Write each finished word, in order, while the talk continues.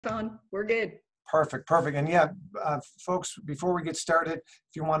On. We're good. Perfect, perfect. And yeah, folks, before we get started,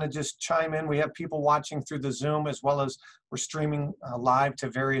 if you want to just chime in, we have people watching through the Zoom as well as we're streaming live to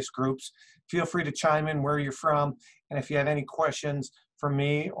various groups. Feel free to chime in where you're from. And if you have any questions for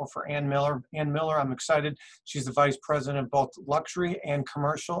me or for Ann Miller, I'm excited. She's the Vice President of both luxury and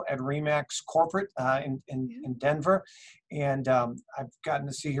commercial at RE/MAX Corporate in Denver. And I've gotten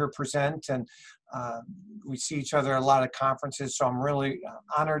to see her present, and we see each other at a lot of conferences. So I'm really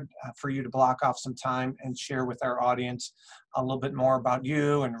honored for you to block off some time and share with our audience a little bit more about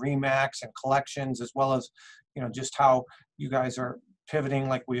you and RE/MAX and collections, as well as, you know, just how you guys are pivoting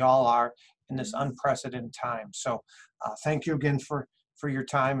like we all are in this unprecedented time. So thank you again for your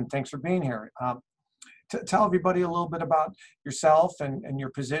time, and thanks for being here. Tell everybody a little bit about yourself and your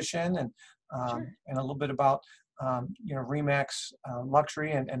position, and Sure. and a little bit about you know, RE/MAX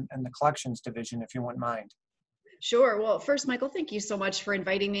luxury and the collections division, if you wouldn't mind. Sure. Well, first, Michael, thank you so much for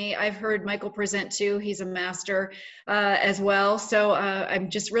inviting me. I've heard Michael present too. He's a master as well. So I'm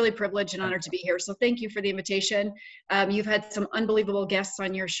just really privileged and honored to be here. So thank you for the invitation. You've had some unbelievable guests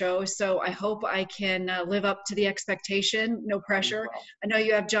on your show. So I hope I can live up to the expectation. No pressure. I know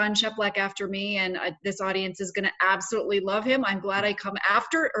you have John Sheplack after me, and this audience is going to absolutely love him. I'm glad I come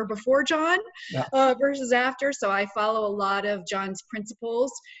after or before John versus after. So I follow a lot of John's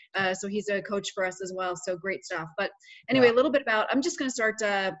principles. So he's a coach for us as well. So great stuff. But anyway, a little bit about, I'm just going to start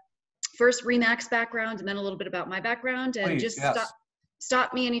first RE/MAX background and then a little bit about my background, and Please, just yes.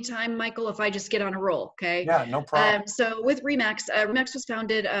 stop me anytime, Michael, if I just get on a roll. Okay. Yeah, no problem. So with RE/MAX, RE/MAX was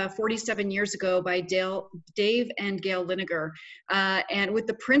founded 47 years ago by Dave and Gail Linegar, and with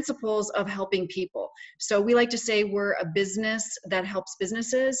the principles of helping people. So we like to say we're a business that helps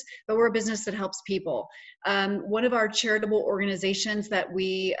businesses, but we're a business that helps people. One of our charitable organizations that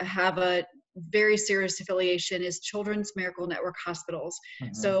we have a very serious affiliation is Children's Miracle Network Hospitals.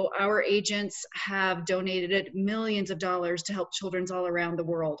 So our agents have donated millions of dollars to help children all around the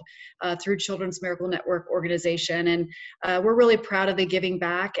world through Children's Miracle Network organization. And we're really proud of the giving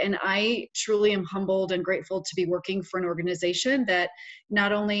back. And I truly am humbled and grateful to be working for an organization that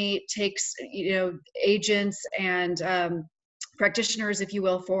not only takes, you know, agents and practitioners, if you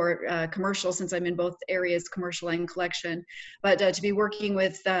will, for commercial, since I'm in both areas, commercial and collection, but to be working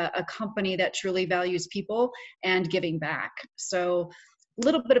with a company that truly values people and giving back. So a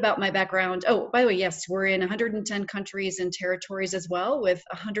little bit about my background. Oh, by the way, yes, we're in 110 countries and territories as well, with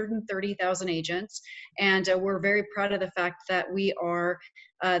 130,000 agents. And we're very proud of the fact that we are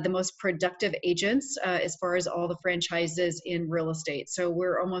the most productive agents as far as all the franchises in real estate. So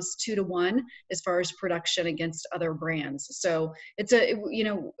we're almost 2 to 1 as far as production against other brands. So it's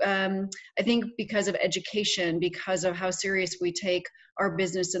I think because of education, because of how serious we take our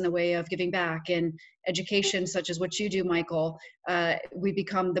business in the way of giving back and education, such as what you do, Michael, we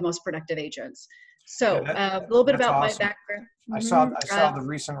become the most productive agents. So a little bit about awesome. my background. I saw the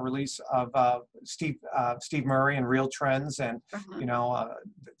recent release of Steve Murray and Real Trends, and you know,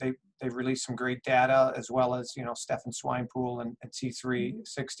 they released some great data, as well as, you know, Stefan Swinepool and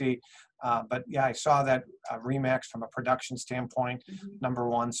C360. But yeah, I saw that RE/MAX from a production standpoint,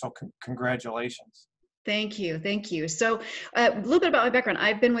 #1. So congratulations. Thank you. Thank you. So a little bit about my background.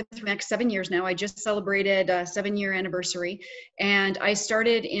 I've been with RE/MAX 7 years now. I just celebrated a 7-year anniversary, and I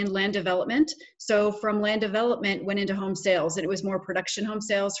started in land development. So from land development, went into home sales, and it was more production home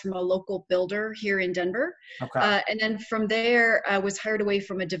sales from a local builder here in Denver. And then from there, I was hired away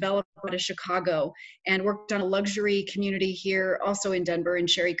from a developer out of Chicago and worked on a luxury community here, also in Denver, in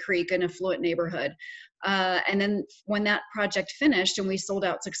Cherry Creek, an affluent neighborhood. And then when that project finished and we sold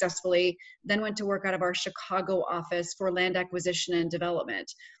out successfully, then went to work out of our Chicago office for land acquisition and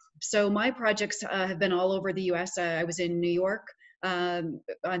development. So my projects have been all over the US. I was in New York, on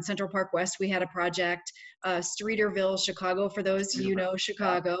Central Park West. We had a project, Streeterville, Chicago, for those you know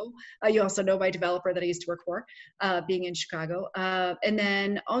Chicago. You also know my developer that I used to work for, being in Chicago. And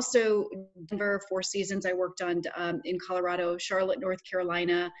then also Denver, 4 seasons I worked on in Colorado, Charlotte, North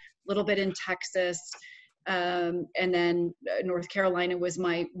Carolina, a little bit in Texas. And then North Carolina was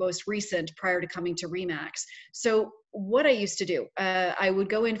my most recent prior to coming to RE/MAX. So what I used to do, I would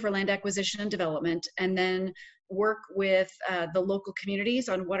go in for land acquisition and development, and then work with the local communities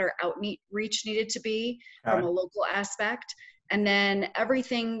on what our outreach needed to be from a local aspect. And then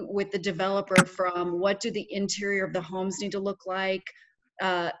everything with the developer, from what do the interior of the homes need to look like,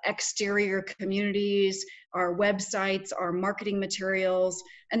 exterior communities, our websites, our marketing materials,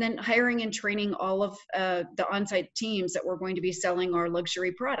 and then hiring and training all of the on-site teams that we're going to be selling our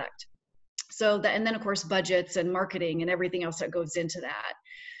luxury product. So that, and then of course budgets and marketing and everything else that goes into that.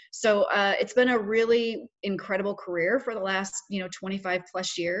 So it's been a really incredible career for the last, 25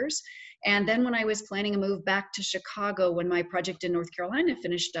 plus years. And then when I was planning a move back to Chicago, when my project in North Carolina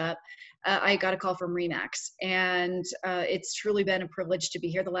finished up, I got a call from Remax. And it's truly been a privilege to be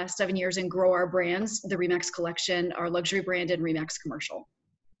here the last 7 years and grow our brands, the Remax Collection, our luxury brand, and Remax Commercial.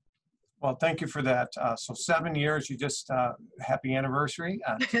 Well, thank you for that. So 7 years, you just, happy anniversary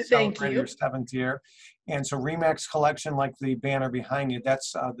to Thank celebrate you. your 7th year. And so Remax Collection, like the banner behind you,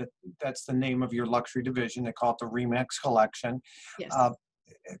 that's the name of your luxury division. They call it the Remax Collection. Yes.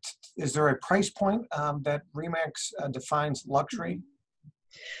 Is there a price point that Remax defines luxury?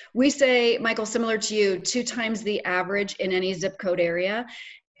 We say, Michael, similar to you, 2 times the average in any zip code area.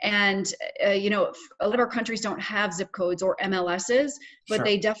 And, a lot of our countries don't have zip codes or MLSs, but Sure.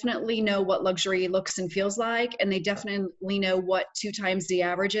 they definitely know what luxury looks and feels like. And they definitely know what 2 times the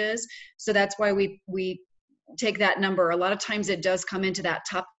average is. So that's why we take that number. A lot of times it does come into that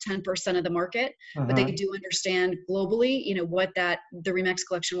top 10% of the market, but they do understand globally, what the Remax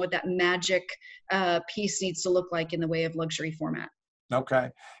Collection, what that magic piece needs to look like in the way of luxury format. Okay,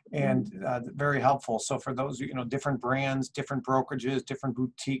 and very helpful. So for those, different brands, different brokerages, different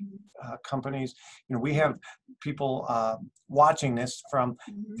boutique companies, we have people watching this from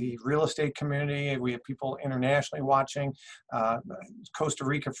the real estate community. We have people internationally watching. Costa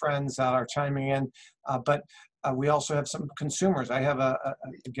Rica friends are chiming in, but we also have some consumers. I have a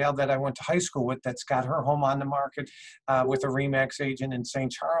gal that I went to high school with that's got her home on the market with a Remax agent in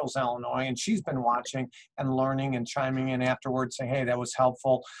St. Charles, Illinois, and she's been watching and learning and chiming in afterwards saying, hey, that was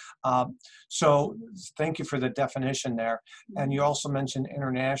helpful. So thank you for the definition there. And you also mentioned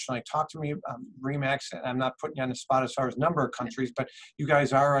internationally. Talk to me, Remax, and I'm not putting you on the spot as far as number of countries, but you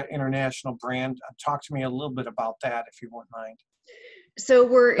guys are an international brand. Talk to me a little bit about that, if you wouldn't mind. So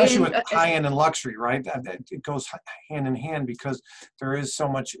we're Especially with high-end and luxury, right? It goes hand in hand because there is so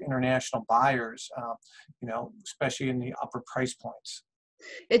much international buyers, especially in the upper price points.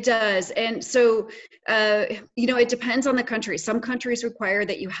 It does. And so, it depends on the country. Some countries require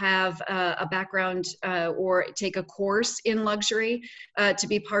that you have a background or take a course in luxury to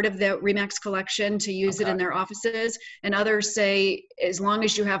be part of the Remax Collection, to use it in their offices. And others say, as long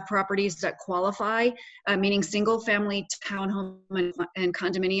as you have properties that qualify, meaning single family, townhome, and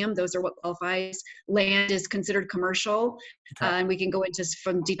condominium, those are what qualifies. Land is considered commercial. And we can go into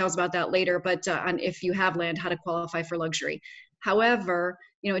some details about that later, but on if you have land, how to qualify for luxury. However,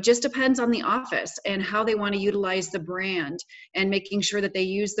 it just depends on the office and how they want to utilize the brand and making sure that they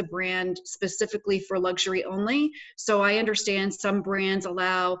use the brand specifically for luxury only. So I understand some brands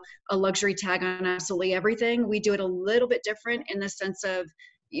allow a luxury tag on absolutely everything. We do it a little bit different in the sense of,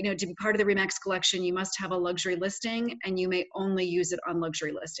 to be part of the Remax Collection, you must have a luxury listing and you may only use it on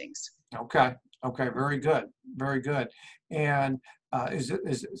luxury listings. Okay. Very good. Very good. And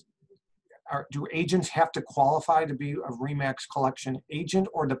do agents have to qualify to be a Remax Collection agent,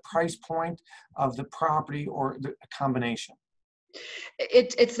 or the price point of the property, or the combination?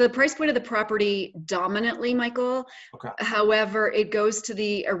 It's the price point of the property dominantly, Michael. Okay. However, it goes to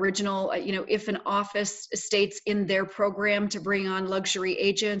the original, if an office states in their program to bring on luxury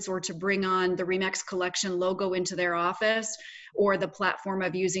agents or to bring on the Remax Collection logo into their office, or the platform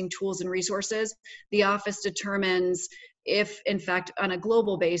of using tools and resources, the office determines if, in fact, on a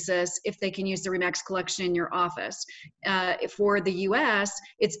global basis, if they can use the Remax Collection in your office. For the US,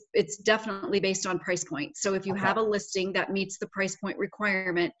 it's definitely based on price point. So if you have a listing that meets the price point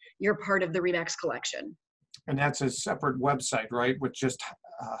requirement, you're part of the Remax Collection. And that's a separate website, right, with just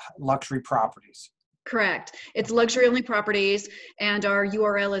luxury properties? Correct. It's luxury only properties, and our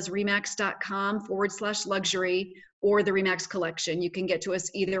URL is remax.com/luxury or the Remax Collection. You can get to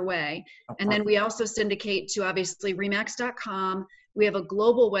us either way. And then we also syndicate to obviously remax.com. We have a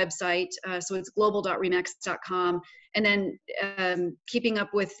global website, so it's global.remax.com. And then keeping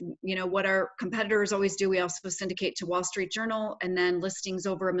up with what our competitors always do, we also syndicate to Wall Street Journal, and then listings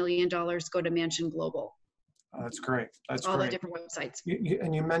over $1 million go to Mansion Global. That's great. That's all great. the different websites.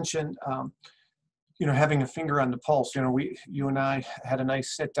 And you mentioned having a finger on the pulse. You and I had a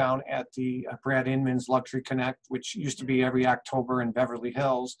nice sit down at the Brad Inman's Luxury Connect, which used to be every October in Beverly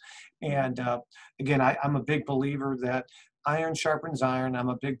Hills. And again, I'm a big believer that iron sharpens iron. I'm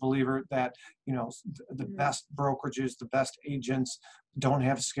a big believer that, the best brokerages, the best agents don't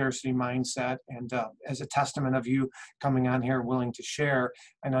have a scarcity mindset. And as a testament of you coming on here willing to share,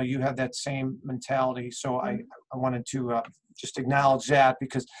 I know you have that same mentality. So I wanted to just acknowledge that,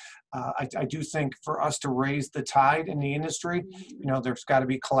 because I do think for us to raise the tide in the industry, there's got to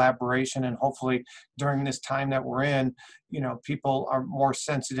be collaboration, and hopefully during this time that we're in, people are more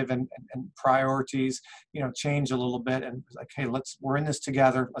sensitive, and priorities, change a little bit, and like, hey, we're in this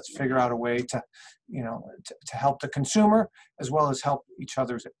together. Let's figure out a way to, to help the consumer as well as help each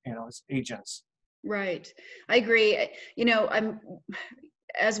other's, as agents. Right. I agree.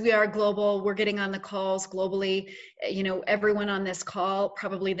 As we are global, we're getting on the calls globally. Everyone on this call,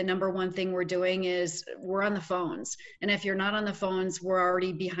 probably the number one thing we're doing is we're on the phones. And if you're not on the phones, we're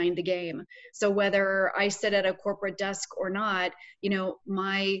already behind the game. So whether I sit at a corporate desk or not,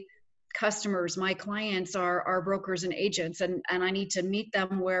 my customers, my clients are brokers and agents, and I need to meet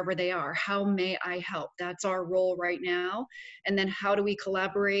them wherever they are. How may I help? That's our role right now. And then how do we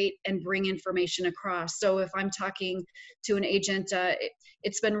collaborate and bring information across? So if I'm talking to an agent,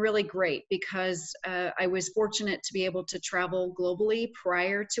 it's been really great, because I was fortunate to be able to travel globally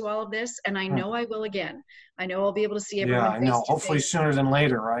prior to all of this, and I know I will again. I know I'll be able to see everyone. Yeah, I know. Hopefully sooner than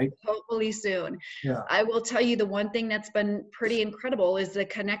later, right? Hopefully soon. Yeah. I will tell you, the one thing that's been pretty incredible is the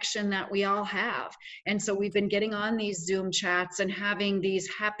connection that we all have. And so we've been getting on these Zoom chats and having these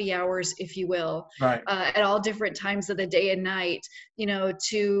happy hours, if you will, right, at all different times of the day and night,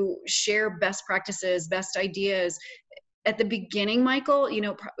 to share best practices, best ideas. At the beginning, Michael, you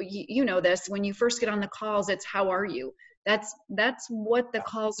know this, when you first get on the calls, it's how are you? That's what the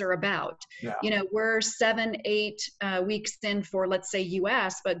calls are about. Yeah. We're 7-8 weeks in for, let's say,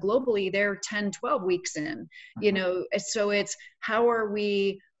 US, but globally they're 10-12 weeks in. So it's how are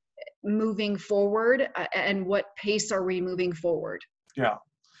we moving forward, and what pace are we moving forward? Yeah.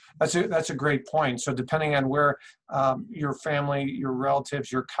 That's a great point. So depending on where your family, your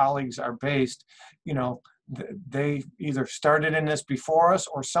relatives, your colleagues are based, they either started in this before us,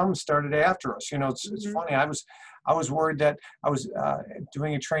 or some started after us. It's funny. I was worried that I was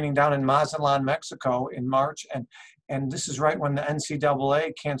doing a training down in Mazatlan, Mexico in March, and this is right when the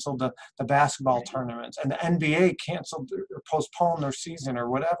NCAA canceled the basketball tournaments, and the NBA canceled or postponed their season or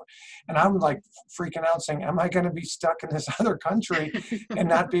whatever. And I'm like freaking out, saying, am I going to be stuck in this other country and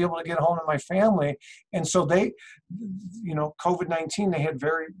not be able to get home to my family? And so they, COVID-19, they had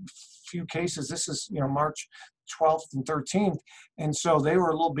very few cases. This is, March 12th and 13th. And so they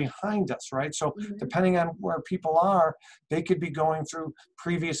were a little behind us, right? So depending on where people are, they could be going through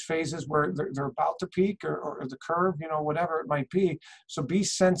previous phases where they're about to peak, or the curve, whatever it might be. So be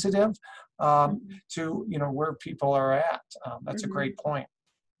sensitive to, where people are at. That's a great point.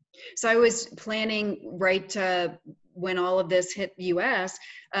 So I was planning when all of this hit the US,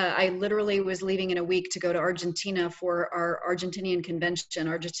 I literally was leaving in a week to go to Argentina for our Argentinian convention,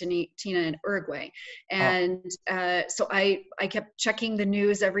 Argentina and Uruguay. And so I kept checking the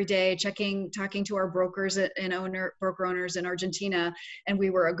news every day, talking to our brokers and broker owners in Argentina. And we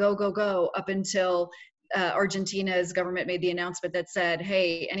were a go up until Argentina's government made the announcement that said,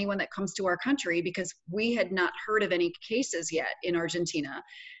 hey, anyone that comes to our country, because we had not heard of any cases yet in Argentina.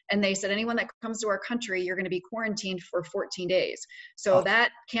 And they said, anyone that comes to our country, you're going to be quarantined for 14 days. So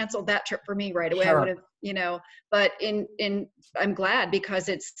that canceled that trip for me right away. Sure. I would have, but I'm glad, because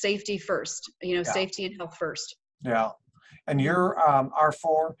it's safety first, safety and health first. Yeah. And your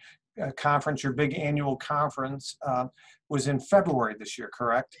R4 conference, your big annual conference, was in February this year,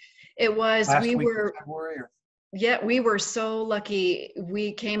 correct? It was. Yeah, we were so lucky.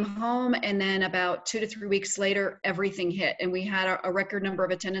 We came home, and then about 2 to 3 weeks later, everything hit, and we had a record number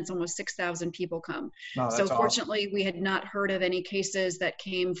of attendance, almost 6,000 people come. So fortunately, we had not heard of any cases that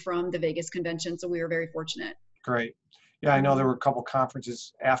came from the Vegas convention, so we were very fortunate. Great. Yeah, I know there were a couple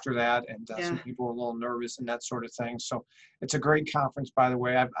conferences after that, and some people were a little nervous and that sort of thing. So it's a great conference, by the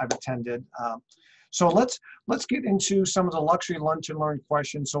way. I've attended. So let's get into some of the luxury lunch and learn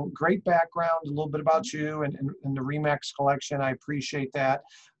questions. So great background, a little bit about you and the RE/MAX collection. I appreciate that.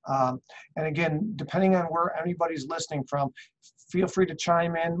 And again, depending on where anybody's listening from, feel free to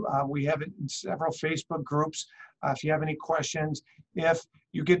chime in. We have it in several Facebook groups. If you have any questions, if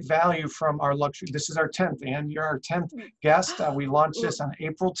you get value from our luxury, this is our 10th, and you're our 10th guest. We launched this on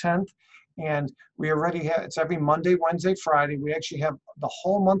April 10th. And we already have, it's every Monday, Wednesday, Friday. We actually have the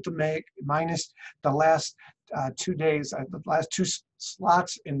whole month of May, minus the last 2 days, the last 2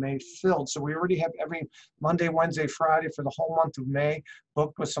 slots in May filled. So we already have every Monday, Wednesday, Friday for the whole month of May,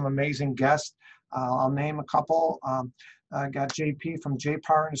 booked with some amazing guests. I'll name a couple. I got JP from J.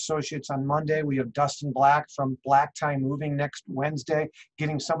 Parr and Associates on Monday. We have Dustin Black from Black Tie Moving next Wednesday,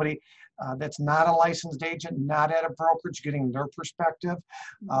 getting somebody that's not a licensed agent, not at a brokerage, getting their perspective.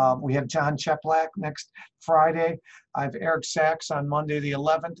 We have John Cheplack next Friday. I have Eric Sachs on Monday the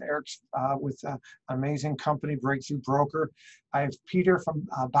 11th. Eric's with an amazing company, Breakthrough Broker. I have Peter from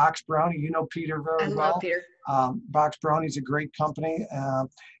Box Brownie. You know Peter very well. I love Peter. Box Brownie's a great company,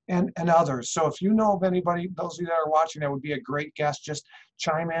 and others. So if you know of anybody, those of you that are watching, that would be a great guest, just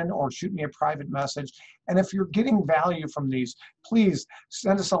chime in or shoot me a private message. And if you're getting value from these, please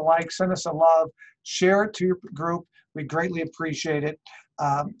send us a like, send us a love, share it to your group. We greatly appreciate it.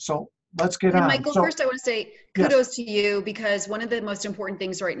 So let's get on. Michael, So, first I want to say kudos to you, because one of the most important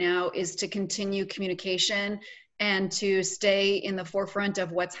things right now is to continue communication and to stay in the forefront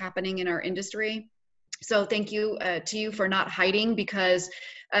of what's happening in our industry. So thank you to you for not hiding, because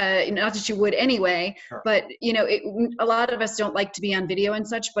not that you would anyway, sure. But you know, a lot of us don't like to be on video and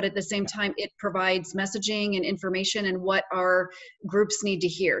such, but at the same time, it provides messaging and information and what our groups need to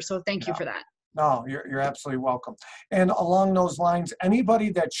hear. So thank you for that. No, you're absolutely welcome. And along those lines,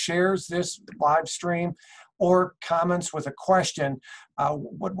 anybody that shares this live stream or comments with a question,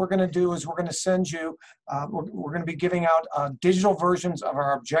 what we're going to do is we're going to send you, we're going to be giving out digital versions of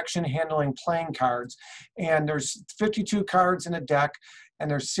our objection handling playing cards. And there's 52 cards in a deck, and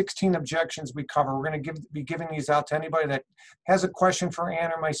there's 16 objections we cover. We're going to be giving these out to anybody that has a question for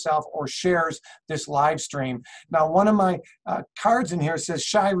Ann or myself or shares this live stream. Now, one of my cards in here says,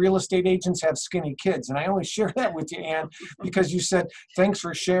 shy real estate agents have skinny kids. And I only share that with you, Ann, because you said, thanks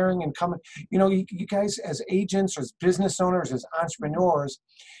for sharing and coming. You know, you guys as agents, as business owners, as entrepreneurs,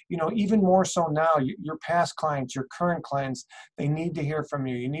 you know, even more so now, your past clients, your current clients, they need to hear from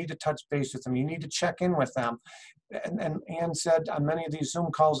you. You need to touch base with them. You need to check in with them. And Ann said on many of these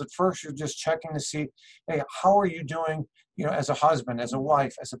Zoom calls, at first you're just checking to see, hey, how are you doing, you know, as a husband, as a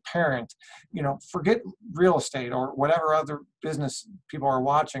wife, as a parent, you know, forget real estate or whatever other business people are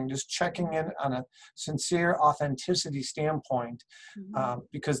watching, just checking in on a sincere authenticity standpoint,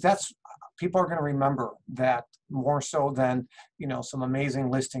 because that's, people are going to remember that more so than, you know, some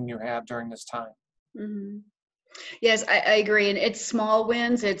amazing listing you have during this time. Mm-hmm. Yes, I agree. And it's small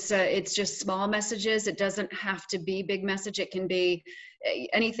wins. It's just small messages. It doesn't have to be big message. It can be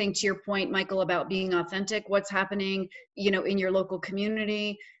anything, to your point, Michael, about being authentic, what's happening, you know, in your local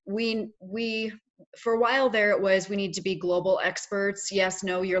community. We for a while there, it was, we need to be global experts. Yes,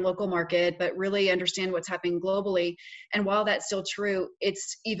 know your local market, but really understand what's happening globally. And while that's still true,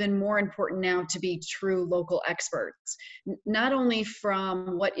 it's even more important now to be true local experts, not only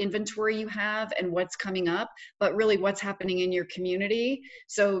from what inventory you have and what's coming up, but really what's happening in your community.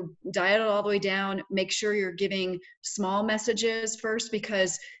 So dial it all the way down, make sure you're giving small messages first,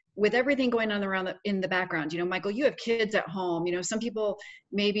 because with everything going on around in the background, you know, Michael, you have kids at home, you know, some people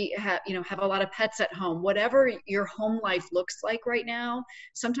maybe have a lot of pets at home. Whatever your home life looks like right now,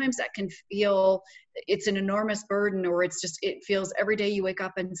 sometimes that can feel, it's an enormous burden, or it's just, it feels every day you wake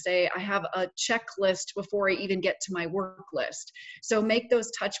up and say, I have a checklist before I even get to my work list. So make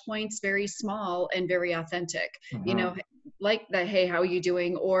those touch points very small and very authentic. You know, like the, hey, how are you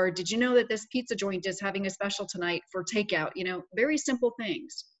doing? Or did you know that this pizza joint is having a special tonight for takeout? You know, very simple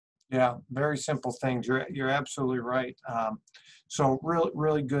things. Yeah, very simple things. You're absolutely right. So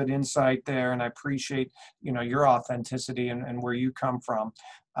really good insight there, and I appreciate, you know, your authenticity and where you come from.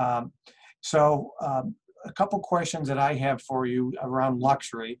 So a couple questions that I have for you around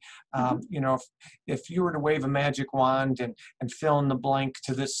luxury. You know, if you were to wave a magic wand and fill in the blank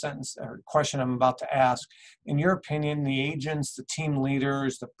to this sentence or question I'm about to ask, in your opinion, the agents, the team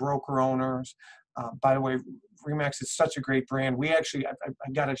leaders, the broker owners, by the way, RE/MAX is such a great brand. We actually,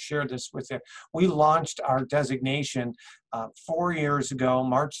 I got to share this with you. We launched our designation 4 years ago,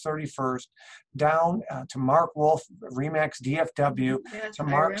 March 31st, down to Mark Wolf, RE/MAX DFW, yes, to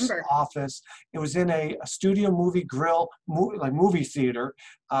Mark's office. It was in a studio movie grill, like movie theater.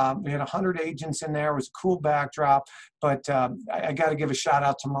 We had 100 agents in there. It was a cool backdrop. But I got to give a shout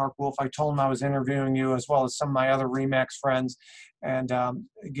out to Mark Wolf. I told him I was interviewing you, as well as some of my other RE/MAX friends. And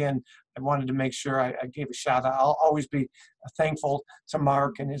again, I wanted to make sure I gave a shout out. I'll always be thankful to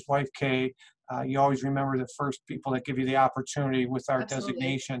Mark and his wife, Kay. You always remember the first people that give you the opportunity with our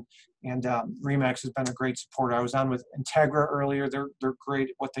designation. And RE/MAX has been a great supporter. I was on with Integra earlier. They're great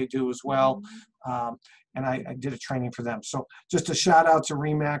at what they do as well. And I did a training for them. So just a shout out to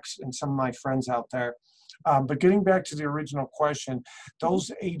RE/MAX and some of my friends out there. But getting back to the original question, those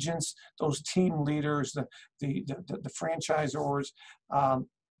agents, those team leaders, the franchisors,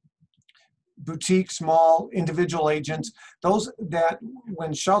 boutique, small, individual agents, those that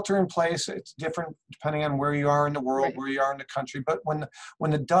when shelter in place, it's different depending on where you are in the world, Right. where you are in the country. But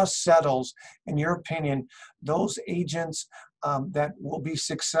when the dust settles, in your opinion, those agents that will be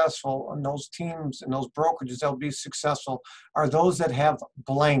successful and those teams and those brokerages that will be successful are those that have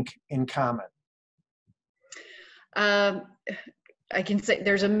blank in common. Um, I can say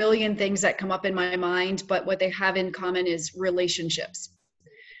there's a million things that come up in my mind, but what they have in common is relationships.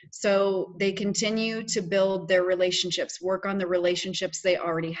 So they continue to build their relationships, work on the relationships they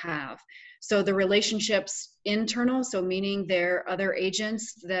already have. So the relationships internal, so meaning their other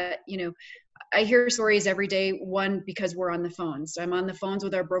agents that, I hear stories every day, one, because we're on the phones. I'm on the phones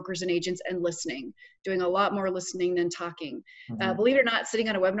with our brokers and agents and listening, doing a lot more listening than talking. Mm-hmm. Believe it or not, sitting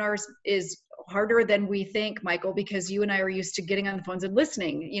on a webinar is harder than we think, Michael, because you and I are used to getting on the phones and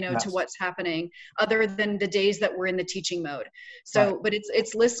listening, to Yes. what's happening, other than the days that we're in the teaching mode. Right. So, but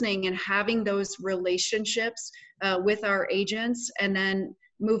it's listening and having those relationships with our agents, and then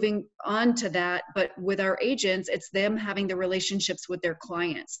moving on to that. But with our agents, it's them having the relationships with their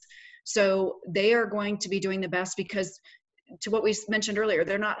clients. So they are going to be doing the best because, to what we mentioned earlier,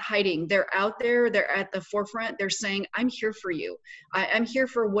 they're not hiding. They're out there. They're at the forefront. They're saying, I'm here for you. I'm here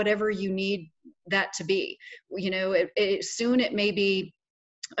for whatever you need that to be. Soon it may be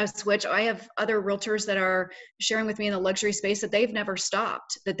a switch. I have other realtors that are sharing with me in the luxury space that they've never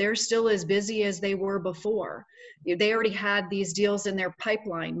stopped, that they're still as busy as they were before. They already had these deals in their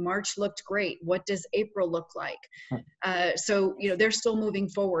pipeline. March looked great. What does April look like? So they're still moving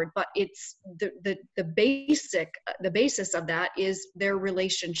forward, but it's the basis of that is their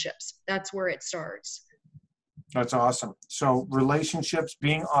relationships. That's where it starts. That's awesome. So relationships,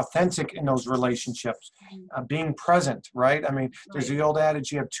 being authentic in those relationships, being present, right? I mean, there's Right. the old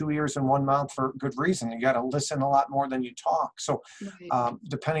adage, you have 2 ears and 1 mouth for good reason. You got to listen a lot more than you talk. So Right.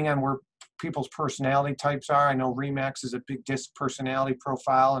 depending on where people's personality types are, I know RE/MAX is a big DISC personality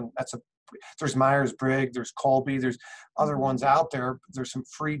profile, and there's Myers-Briggs, there's Colby, there's other ones out there. There's some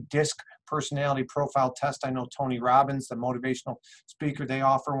free DISC personality profile test. I know Tony Robbins, the motivational speaker, they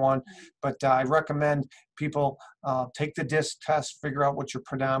offer one. But I recommend people take the DISC test, figure out what your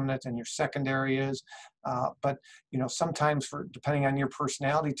predominant and your secondary is. But sometimes, depending on your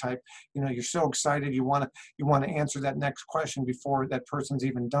personality type, you're so excited you want to answer that next question before that person's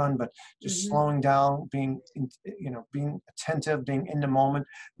even done. But just slowing down, being attentive, being in the moment.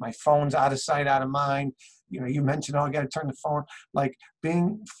 My phone's out of sight, out of mind. You mentioned, I got to turn the phone, like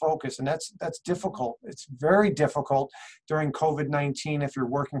being focused. And that's difficult. It's very difficult during COVID-19 if you're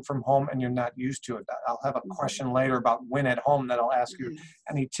working from home and you're not used to it. I'll have a question later about win at home that I'll ask you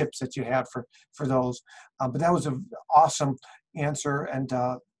any tips that you have for those. But that was an awesome answer, and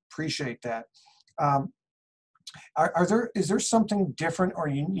appreciate that. Is there something different or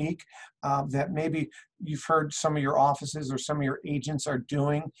unique that maybe you've heard some of your offices or some of your agents are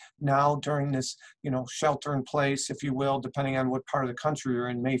doing now during this, shelter in place, if you will, depending on what part of the country you're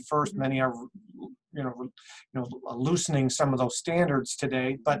in? May 1st, many are, loosening some of those standards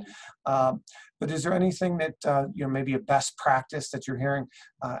today. But is there anything that maybe a best practice that you're hearing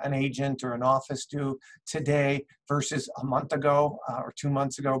an agent or an office do today versus a month ago or 2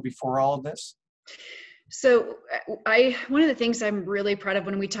 months ago before all of this? So one of the things I'm really proud of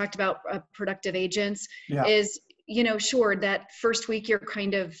when we talked about productive agents is, sure, that first week you're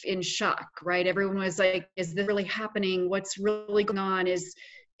kind of in shock, right? Everyone was like, is this really happening? What's really going on? Is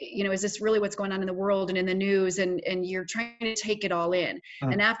this really what's going on in the world and in the news? And you're trying to take it all in.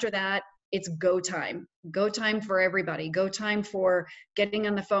 And after that, it's go time for everybody, go time for getting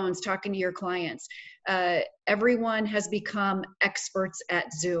on the phones, talking to your clients. Everyone has become experts at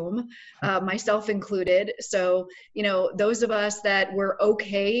Zoom, myself included. So, those of us that were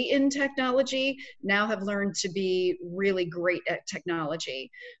okay in technology now have learned to be really great at technology.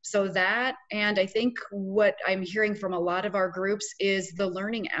 So that, and I think what I'm hearing from a lot of our groups is the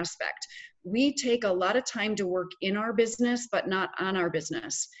learning aspect. We take a lot of time to work in our business, but not on our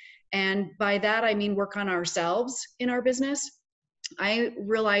business. And by that, I mean work on ourselves in our business. I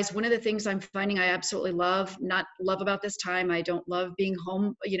realize one of the things I'm finding I absolutely not love about this time, I don't love being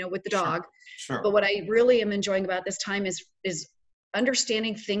home, with the dog. Sure. But what I really am enjoying about this time is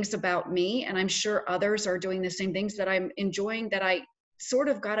understanding things about me. And I'm sure others are doing the same things that I'm enjoying, that I sort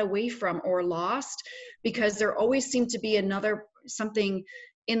of got away from or lost, because there always seemed to be something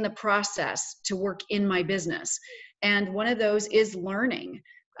in the process to work in my business. And one of those is learning.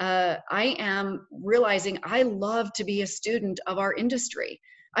 I am realizing I love to be a student of our industry.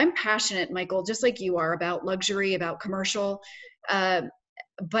 I'm passionate, Michael, just like you are, about luxury, about commercial.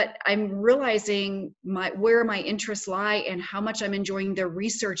 but I'm realizing where my interests lie and how much I'm enjoying the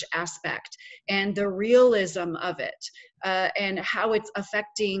research aspect and the realism of it, and how it's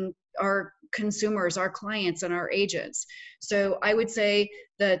affecting our consumers, our clients, and our agents. So I would say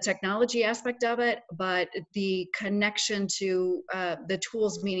the technology aspect of it, but the connection to the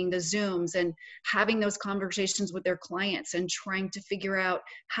tools, meaning the Zooms, and having those conversations with their clients and trying to figure out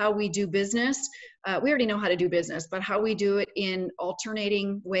how we do business. We already know how to do business, but how we do it in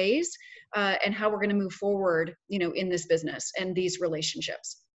alternating ways, and how we're going to move forward, in this business and these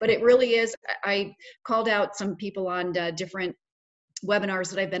relationships. But it really is, I called out some people on different webinars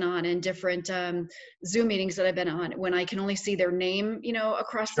that I've been on and different Zoom meetings that I've been on when I can only see their name,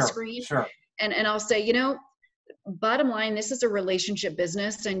 across the Sure, screen. sure. And I'll say, bottom line, this is a relationship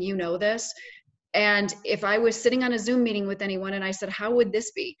business, and you know this. And if I was sitting on a Zoom meeting with anyone and I said, how would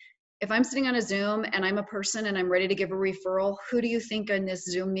this be? If I'm sitting on a Zoom and I'm a person and I'm ready to give a referral, who do you think in this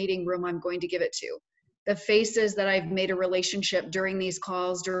Zoom meeting room I'm going to give it to? The faces that I've made a relationship during these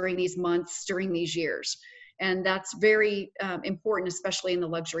calls, during these months, during these years. And that's very important, especially in the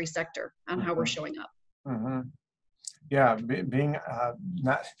luxury sector, on how we're showing up. Mm-hmm. Yeah, being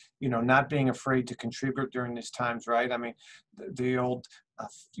not being afraid to contribute during these times, right? I mean, the old,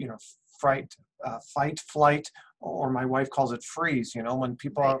 fight, flight, or my wife calls it freeze. When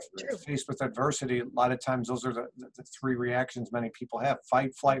people Right, are true. faced with adversity, a lot of times those are the three reactions many people have: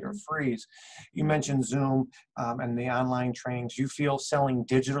 fight, flight, or freeze. You mentioned Zoom and the online trainings. You feel selling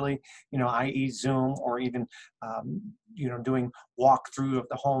digitally, i.e. Zoom, or even doing walkthrough of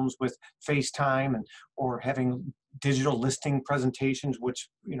the homes with FaceTime, or having digital listing presentations, which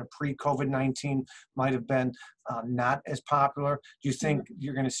pre-COVID-19 might have been not as popular. Do you think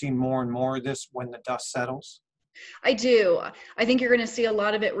you're going to see more and more of this when the dust settles? I do. I think you're going to see a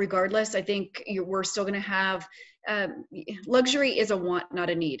lot of it regardless. I think we're still going to have, luxury is a want, not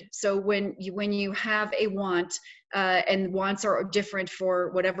a need. So when you have a want, and wants are different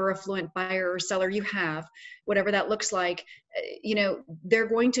for whatever affluent buyer or seller you have, whatever that looks like, they're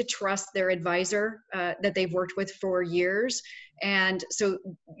going to trust their advisor that they've worked with for years. And so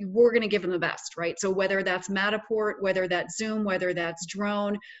we're going to give them the best, right? So whether that's Matterport, whether that's Zoom, whether that's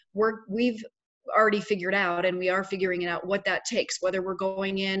drone, we've already figured out, and we are figuring it out, what that takes, whether we're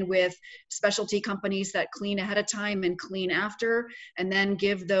going in with specialty companies that clean ahead of time and clean after, and then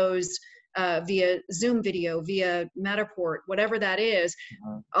give those via Zoom video, via Matterport, whatever that is.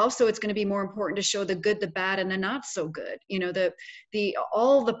 Also, it's going to be more important to show the good, the bad, and the not so good,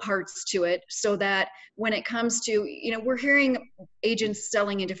 all the parts to it, so that when it comes to, we're hearing agents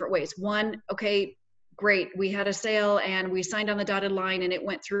selling in different ways. One, okay, great, we had a sale and we signed on the dotted line and it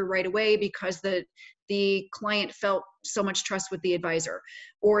went through right away because the client felt so much trust with the advisor.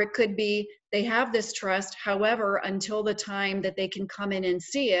 Or it could be they have this trust, however, until the time that they can come in and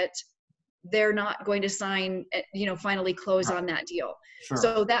see it, they're not going to sign, finally close on that deal. Sure.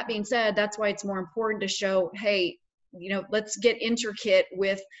 So that being said, that's why it's more important to show, hey, let's get intricate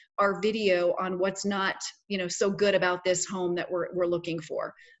with our video on what's not, so good about this home that we're looking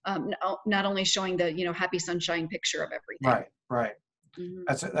for. Not only showing the, happy sunshine picture of everything. Right. Mm-hmm.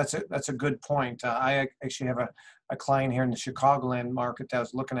 That's a good point. I actually have a client here in the Chicagoland market that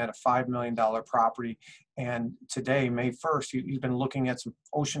was looking at a $5 million property. And today, May 1st, he's been looking at some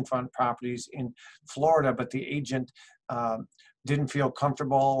oceanfront properties in Florida, but the agent didn't feel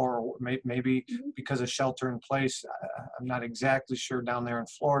comfortable, or maybe because of shelter in place. I'm not exactly sure down there in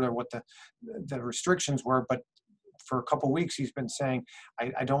Florida what the restrictions were, but for a couple of weeks he's been saying,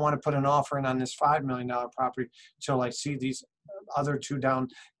 I don't want to put an offer in on this $5 million property until I see these other two down,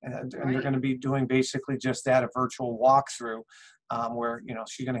 and they're going to be doing basically just that, a virtual walkthrough, where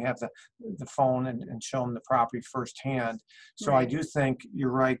she's going to have the phone and show them the property firsthand. So I do think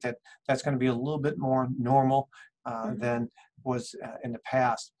you're right that that's going to be a little bit more normal than was in the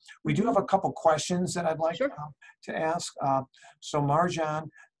past. We do have a couple questions that I'd like to ask. So Marjan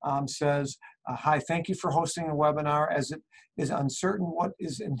says, hi, thank you for hosting a webinar. As it is uncertain what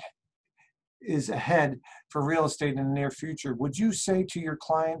is ahead for real estate in the near future, what would you say to your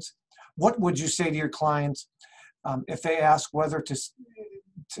clients if they ask whether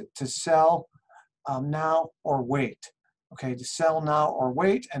to sell now or wait? Okay, to sell now or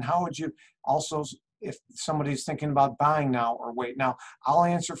wait, and how would you also, if somebody's thinking about buying now or wait? Now, I'll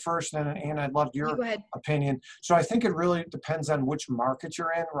answer first, and I'd love your opinion. So I think it really depends on which market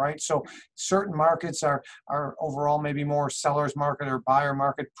you're in, right? So certain markets are overall maybe more seller's market or buyer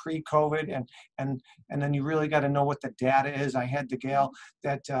market pre-COVID, and then you really got to know what the data is. I had the gal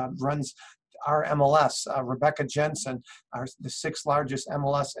that runs our MLS, Rebecca Jensen, the 6th largest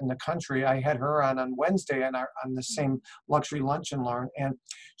MLS in the country. I had her on Wednesday on the same luxury lunch and learn. And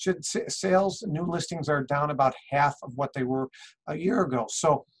sales, new listings are down about half of what they were a year ago.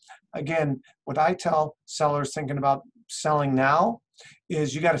 So again, what I tell sellers thinking about selling now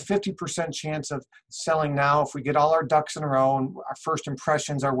is you got a 50% chance of selling now if we get all our ducks in a row and our first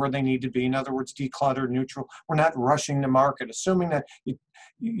impressions are where they need to be. In other words, decluttered, neutral. We're not rushing the market, assuming that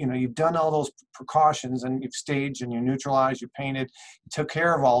you've done all those precautions and you've staged and you neutralized, you painted, you took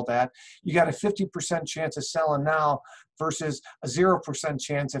care of all that. You got a 50% chance of selling now versus a 0%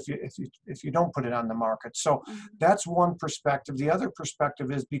 chance if you don't put it on the market. So that's one perspective. The other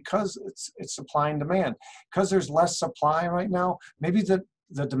perspective is because it's supply and demand. Because there's less supply right now, maybe the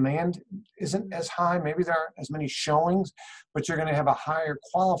demand isn't as high, maybe there aren't as many showings, but you're going to have a higher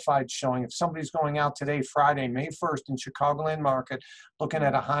qualified showing. If somebody's going out today, Friday, May 1st in Chicagoland market, looking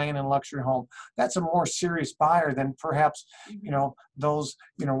at a high-end and luxury home, that's a more serious buyer than perhaps, those,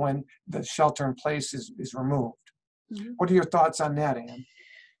 when the shelter in place is removed. What are your thoughts on that, Ann?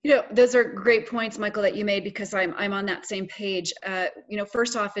 Those are great points, Michael, that you made, because I'm on that same page.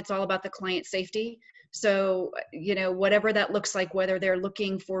 First off, it's all about the client safety. So, whatever that looks like, whether they're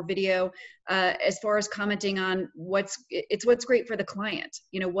looking for video, as far as commenting on what's great for the client.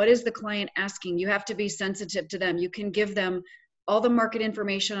 What is the client asking? You have to be sensitive to them. You can give them all the market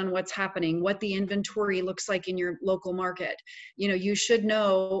information on what's happening, what the inventory looks like in your local market. You should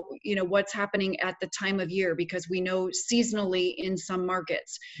know, what's happening at the time of year, because we know seasonally in some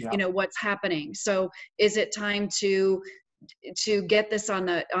markets, what's happening. So is it time to get this on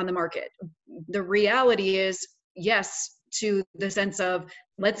the market? The reality is, yes, to the sense of,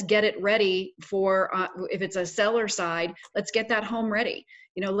 let's get it ready for, if it's a seller side, let's get that home ready.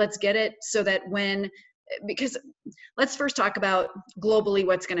 Let's get it so that because let's first talk about globally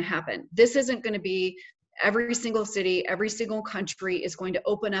what's going to happen. This isn't going to be every single city, every single country is going to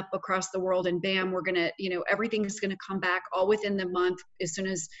open up across the world, and bam, we're going to, everything's going to come back all within the month. As soon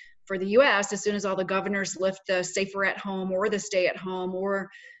as, for the US, as soon as all the governors lift the safer at home or the stay at home, or,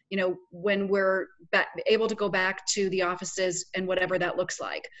 when we're able to go back to the offices and whatever that looks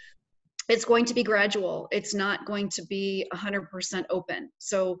like. It's going to be gradual. It's not going to be 100% open.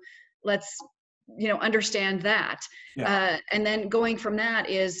 So let's, understand that. And then going from that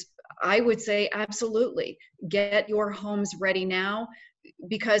is, I would say, absolutely get your homes ready now,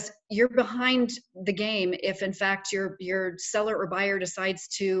 because you're behind the game if in fact your seller or buyer decides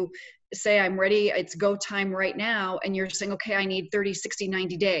to say, I'm ready, it's go time right now, and you're saying, okay, I need 30, 60,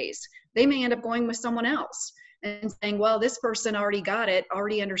 90 days. They may end up going with someone else and saying, well, this person already got it,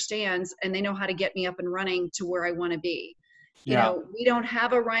 already understands, and they know how to get me up and running to where I want to be. We don't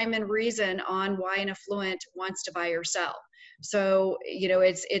have a rhyme and reason on why an affluent wants to buy or sell. So,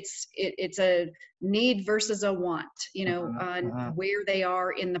 it's a need versus a want, on where they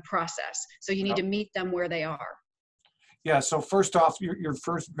are in the process. So you need to meet them where they are. Yeah. So first off, your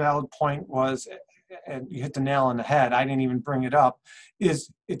first valid point was, and you hit the nail on the head, I didn't even bring it up, is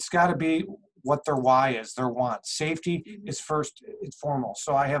it's got to be what their why is, their want. Safety is first and foremost.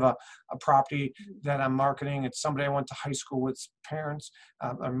 So I have a property that I'm marketing. It's somebody I went to high school with, parents,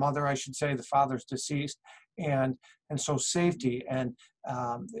 or mother, I should say, the father's deceased. And so safety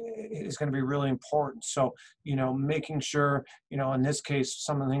is going to be really important. So, making sure, in this case,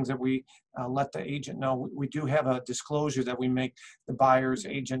 some of the things that we let the agent know, we do have a disclosure that we make the buyer's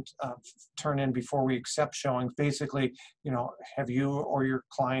agent turn in before we accept showings. Basically, have you or your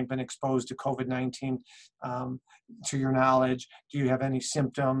client been exposed to COVID-19 to your knowledge? Do you have any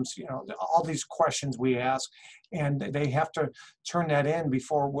symptoms? All these questions we ask, and they have to turn that in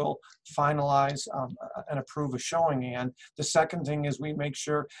before we'll finalize and approve a showing. And the second thing is we make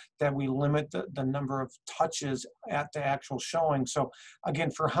sure that we limit the number of touches at the actual showing. So again,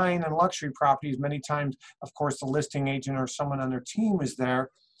 for high-end and luxury properties, many times, of course, the listing agent or someone on their team is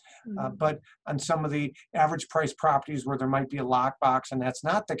there. But on some of the average price properties where there might be a lockbox, and that's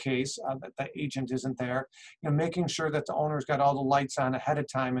not the case, that the agent isn't there, making sure that the owner's got all the lights on ahead of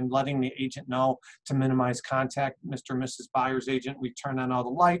time and letting the agent know to minimize contact. Mr. and Mrs. Buyer's agent, we turn on all the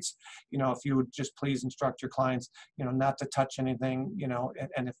lights. If you would just please instruct your clients, not to touch anything,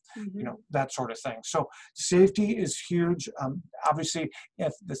 and if, that sort of thing. So safety is huge. Obviously,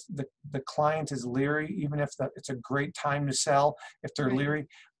 if the client is leery, even if it's a great time to sell, if they're leery,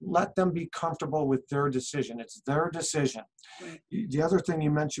 let them be comfortable with their decision. It's their decision. Right. The other thing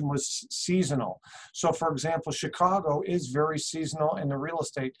you mentioned was seasonal. So for example, Chicago is very seasonal in the real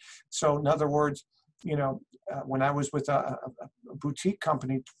estate. So in other words, when I was with a boutique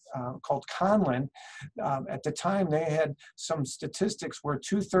company called Conlin. At the time, they had some statistics where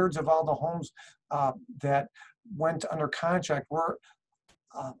 2/3 of all the homes that went under contract were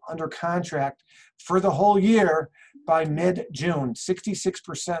under contract for the whole year by mid-June.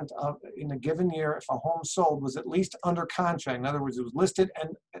 66% of in a given year, if a home sold, was at least under contract. In other words, it was listed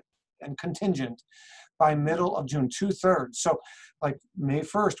and contingent by middle of June, 2/3. So like May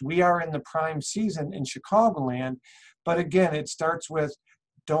 1st, we are in the prime season in Chicagoland. But again, it starts with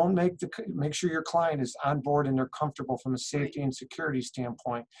make sure your client is on board and they're comfortable from a safety and security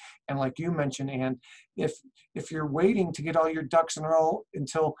standpoint. And like you mentioned, Ann, if you're waiting to get all your ducks in a row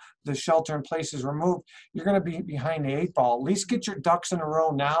until the shelter in place is removed, you're going to be behind the 8 ball. At least get your ducks in a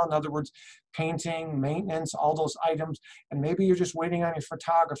row now. In other words, painting, maintenance, all those items. And maybe you're just waiting on your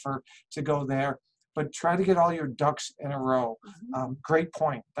photographer to go there, but try to get all your ducks in a row. Great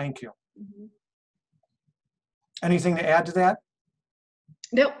point. Thank you. Anything to add to that?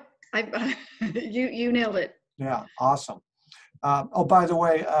 Nope, you nailed it. Yeah, awesome. Oh, by the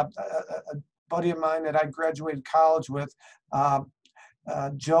way, a buddy of mine that I graduated college with,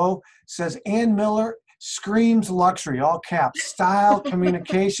 Joe, says Ann Miller screams luxury, all caps, style,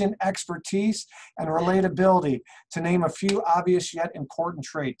 communication, expertise, and relatability, to name a few obvious yet important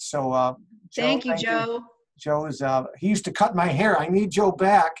traits. So, Joe, thank you, Joe. Joe is, he used to cut my hair. I need Joe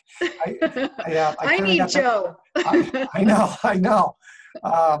back. I need Joe. I know.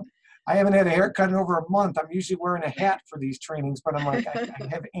 I haven't had a haircut in over a month. I'm usually wearing a hat for these trainings, but I'm like, I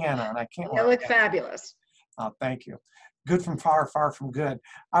have Ann on. I can't wear You look fabulous. Oh, thank you. Good from far, far from good.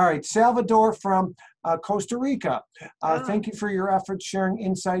 All right, Salvador from Costa Rica. Thank you for your efforts, sharing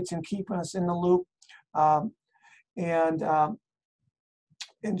insights and keeping us in the loop. And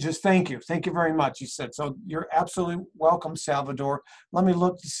just thank you. Thank you very much, he said. So you're absolutely welcome, Salvador. Let me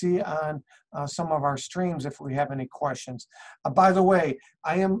look to see on some of our streams if we have any questions. By the way,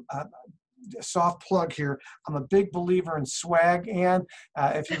 I am a soft plug here. I'm a big believer in swag, Ann,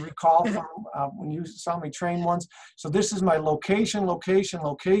 if you recall from when you saw me train once. So this is my location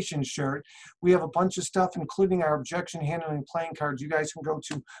shirt. We have a bunch of stuff, including our objection handling playing cards. You guys can go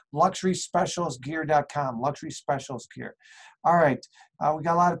to luxuryspecialistgear.com, Luxury Specialist Gear. All right, we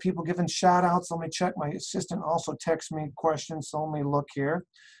got a lot of people giving shout outs. Let me check. My assistant also texted me questions, so let me look here.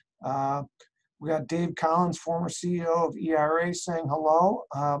 We got Dave Collins, former CEO of ERA, saying hello.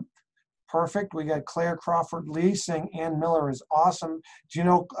 Perfect. We got Claire Crawford Lee saying Ann Miller is awesome. Do you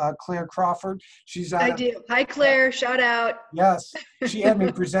know Claire Crawford? She's out I do. Hi, Claire. Shout out. Yes. She had me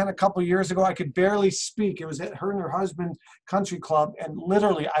present a couple years ago. I could barely speak. It was at her and her husband country club, and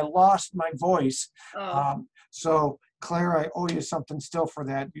literally I lost my voice. So Claire, I owe you something still for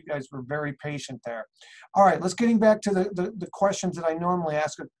that. You guys were very patient there. All right, let's getting back to the questions that I normally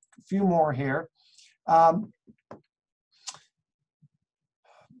ask. A few more here.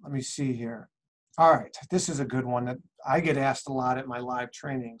 Let me see here. All right, this is a good one that I get asked a lot at my live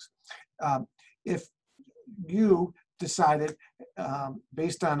trainings. If you decided,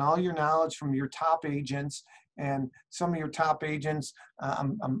 based on all your knowledge from your top agents, and some of your top agents,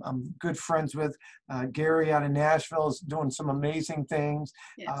 I'm good friends with. Gary out of Nashville is doing some amazing things.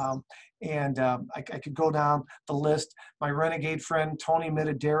 Yes. I could go down the list. My renegade friend, Tony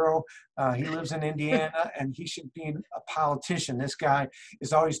Mitadero, he lives in Indiana, and he should be a politician. This guy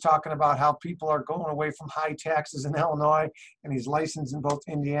is always talking about how people are going away from high taxes in Illinois, and he's licensed in both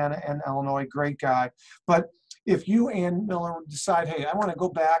Indiana and Illinois. Great guy. But if you, Ann Miller, decide, hey, I want to go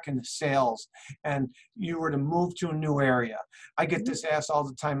back into sales, and you were to move to a new area. I get this asked all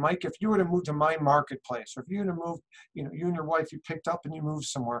the time, Mike, if you were to move to my marketplace, or if you were to move, you and your wife, you picked up and you moved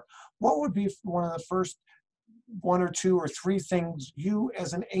somewhere, what would be one of the first 1 or 2 or 3 things you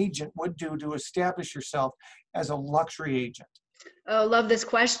as an agent would do to establish yourself as a luxury agent? Oh, love this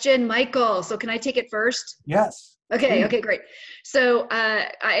question, Michael. So can I take it first? Yes. Okay, great. So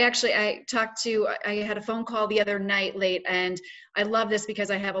I had a phone call the other night late, and I love this because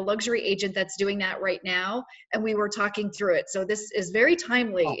I have a luxury agent that's doing that right now, and we were talking through it. So this is very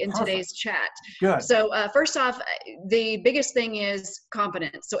timely in today's chat. Good. So first off, the biggest thing is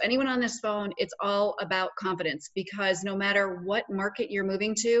confidence. So anyone on this phone, it's all about confidence, because no matter what market you're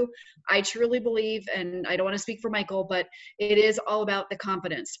moving to, I truly believe, and I don't want to speak for Michael, but it is all about the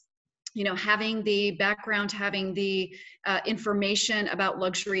confidence. You know, having the background, having the information about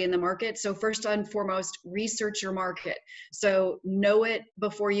luxury in the market. So first and foremost, research your market. So know it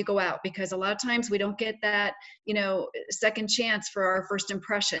before you go out, because a lot of times we don't get that, second chance for our first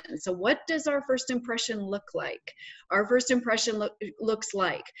impression. So what does our first impression look like? Our first impression looks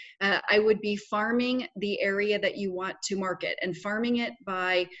like, I would be farming the area that you want to market, and farming it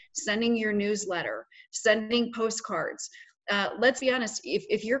by sending your newsletter, sending postcards, let's be honest,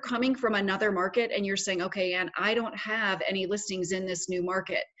 if you're coming from another market and you're saying, okay, and I don't have any listings in this new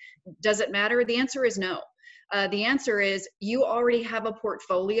market, does it matter? The answer is no. The answer is you already have a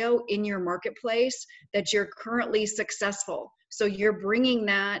portfolio in your marketplace that you're currently successful. So you're bringing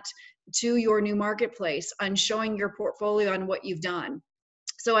that to your new marketplace and showing your portfolio on what you've done.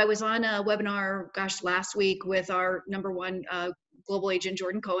 So I was on a webinar, last week with our number one global agent,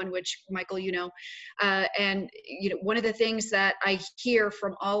 Jordan Cohen, which Michael, and one of the things that I hear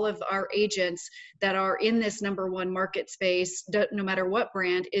from all of our agents that are in this number one market space, no matter what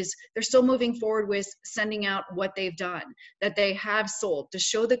brand, is they're still moving forward with sending out what they've done, that they have sold, to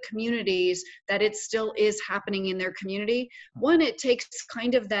show the communities that it still is happening in their community. One, it takes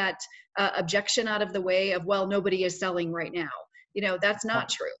kind of that objection out of the way of, well, nobody is selling right now. That's not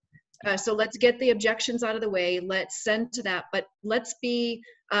true. So let's get the objections out of the way. Let's send to that, but let's be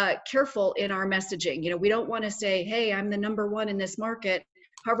careful in our messaging. We don't want to say, hey, I'm the number one in this market.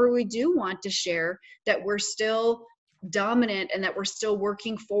 However, we do want to share that we're still dominant and that we're still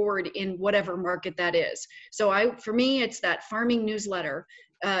working forward in whatever market that is. So for me, it's that farming newsletter.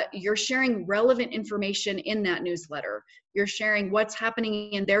 You're sharing relevant information in that newsletter. You're sharing what's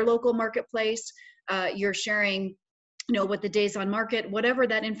happening in their local marketplace. You're sharing what the days on market, whatever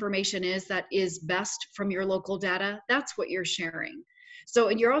that information is that is best from your local data, that's what you're sharing. So,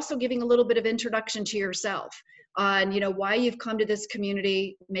 and you're also giving a little bit of introduction to yourself on, why you've come to this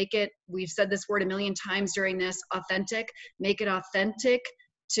community. Make it, we've said this word a million times during this, authentic. Make it authentic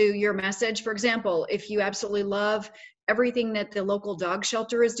to your message. For example, if you absolutely love everything that the local dog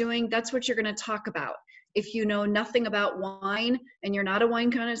shelter is doing, that's what you're going to talk about. If you know nothing about wine and you're not a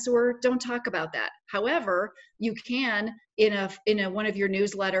wine connoisseur, don't talk about that. However, you can, in a one of your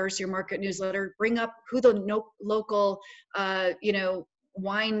newsletters, your market newsletter, bring up who the local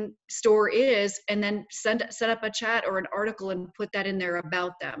wine store is, and then set up a chat or an article and put that in there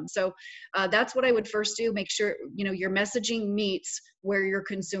about them. So that's what I would first do. Make sure your messaging meets where your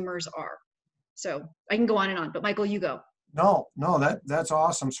consumers are. So I can go on and on, but Michael, you go. No, that's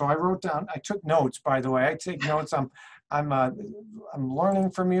awesome. So I wrote down, I took notes, by the way. I take notes. I'm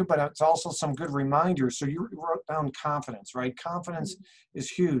learning from you, but it's also some good reminders. So you wrote down confidence, right? Confidence is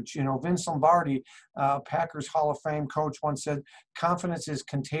huge. Vince Lombardi, Packers Hall of Fame coach, once said, confidence is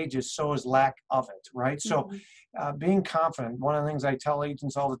contagious, so is lack of it, right? So being confident, one of the things I tell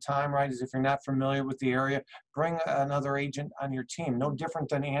agents all the time, right, is if you're not familiar with the area, bring another agent on your team. No different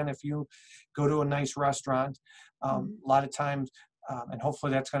than, Ann, if you go to a nice restaurant, a lot of times, and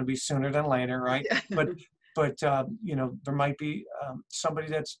hopefully that's going to be sooner than later, right? But there might be somebody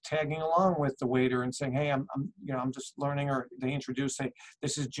that's tagging along with the waiter and saying, hey, I'm just learning, or they introduce, say,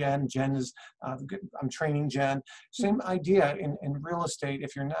 this is Jen. Jen is, I'm training Jen. Same idea in real estate.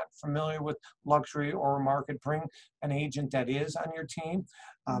 If you're not familiar with luxury or a market, bring an agent that is on your team.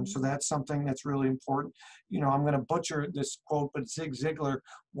 So that's something that's really important. I'm going to butcher this quote, but Zig Ziglar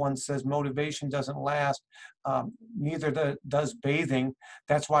once says, motivation doesn't last, neither does bathing.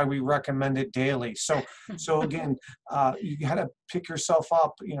 That's why we recommend it daily. So again, you got to pick yourself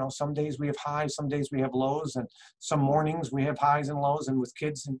up. Some days we have highs, some days we have lows, and some mornings we have highs and lows. And with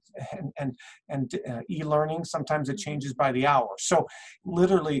kids and e-learning, sometimes it changes by the hour. So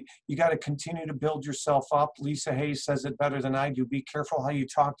literally, you got to continue to build yourself up. Lisa Hayes says it better than I do. Be careful how you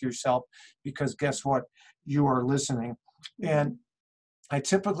talk to yourself, because guess what? You are listening. And I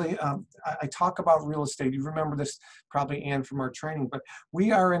typically, I talk about real estate. You remember this probably, Ann, from our training, but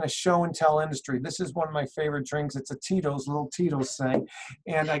we are in a show and tell industry. This is one of my favorite drinks. It's a Tito's, little Tito's thing.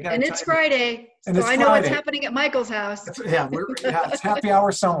 And it's Friday. And so I know what's happening at Michael's house. It's happy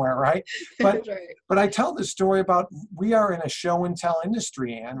hour somewhere, right? But, right. But I tell this story about, we are in a show and tell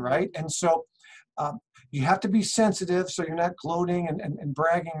industry, Ann, right? And so you have to be sensitive so you're not gloating and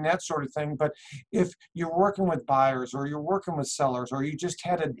bragging, that sort of thing. But if you're working with buyers, or you're working with sellers, or you just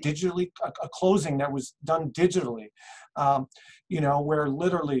had a closing that was done digitally, where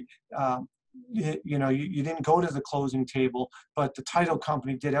literally, you didn't go to the closing table, but the title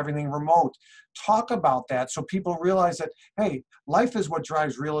company did everything remote. Talk about that so people realize that, hey, life is what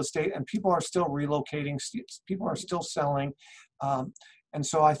drives real estate, and people are still relocating, people are still selling. And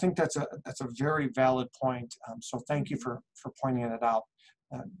so I think that's a very valid point. So thank you for pointing it out.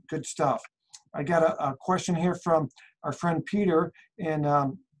 Good stuff. I got a question here from our friend Peter in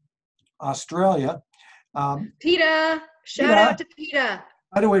Australia. Peter, shout out to Peter.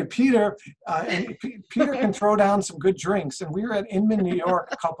 By the way, Peter Peter can throw down some good drinks. And we were at Inman, New York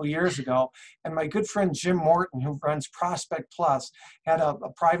a couple years ago, and my good friend Jim Morton, who runs Prospect Plus, had a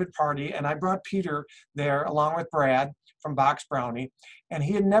private party, and I brought Peter there along with Brad from Box Brownie, and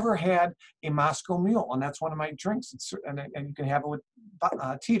he had never had a Moscow Mule, and that's one of my drinks. And you can have it with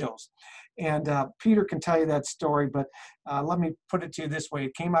Tito's. And Peter can tell you that story, but let me put it to you this way: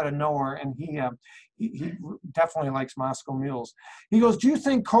 it came out of nowhere, and he definitely likes Moscow Mules. He goes, "Do you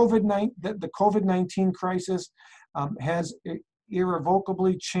think the COVID-19 crisis has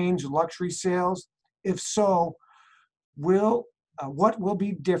irrevocably changed luxury sales? If so, what will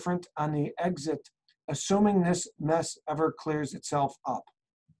be different on the exit, assuming this mess ever clears itself up?"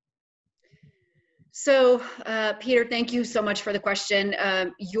 So, Peter, thank you so much for the question.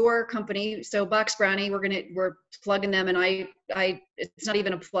 Your company, so Box Brownie, we're plugging them, and it's not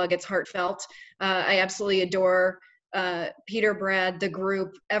even a plug; it's heartfelt. I absolutely adore Peter, Brad, the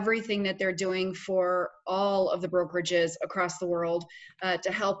group, everything that they're doing for all of the brokerages across the world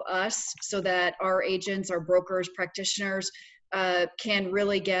to help us, so that our agents, our brokers, practitioners can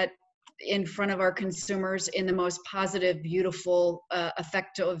really get in front of our consumers in the most positive, beautiful,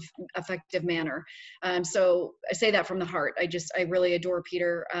 effective manner. So I say that from the heart. I really adore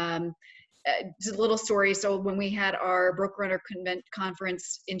Peter. Just a little story. So when we had our Broker Runner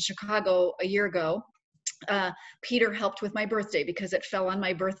conference in Chicago a year ago, Peter helped with my birthday because it fell on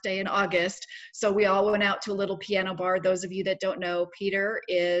my birthday in August. So we all went out to a little piano bar. Those of you that don't know, Peter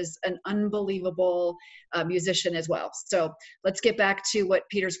is an unbelievable musician as well. So let's get back to what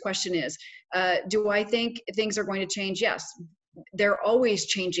Peter's question is. Do I think things are going to change? Yes. They're always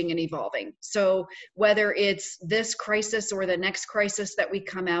changing and evolving. So whether it's this crisis or the next crisis that we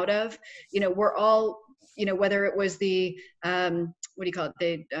come out of, we're all, whether it was the, what do you call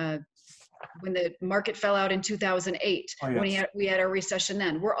it? When the market fell out in 2008, Oh, yes. when we had a recession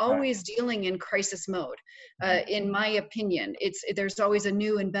then. We're always dealing in crisis mode. In my opinion, there's always a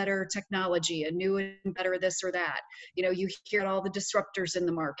new and better technology, a new and better this or that. You hear all the disruptors in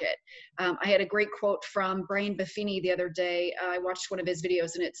the market. I had a great quote from Brian Buffini the other day. I watched one of his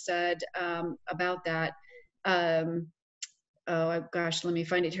videos, and it said about that. Oh gosh, let me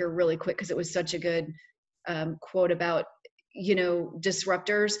find it here really quick because it was such a good quote about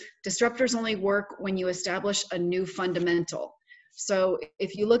disruptors only work when you establish a new fundamental. So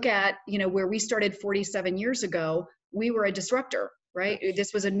if you look at where we started 47 years ago, we were a disruptor, right?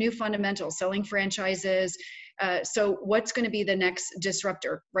 This was a new fundamental, selling franchises. So what's going to be the next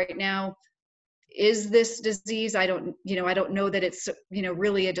disruptor right now? Is this disease? I don't know that it's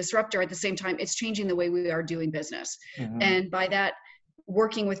really a disruptor. At the same time, it's changing the way we are doing business. Mm-hmm. And by that,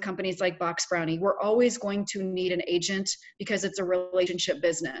 working with companies like Box Brownie, we're always going to need an agent because it's a relationship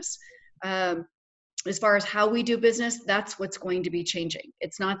business. As far as how we do business, that's what's going to be changing.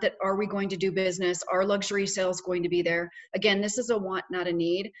 It's not that are we going to do business, are luxury sales going to be there? Again, this is a want, not a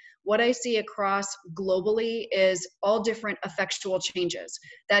need. What I see across globally is all different effectual changes.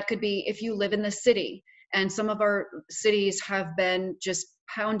 That could be if you live in the city, and some of our cities have been just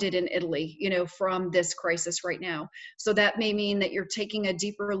pounded in Italy, from this crisis right now. So that may mean that you're taking a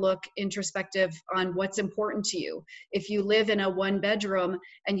deeper look, introspective on what's important to you. If you live in a 1-bedroom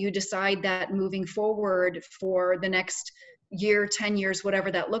and you decide that moving forward for the next year, 10 years,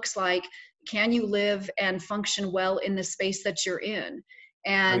 whatever that looks like, can you live and function well in the space that you're in?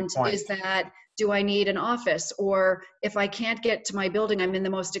 And is that, do I need an office? Or if I can't get to my building, I'm in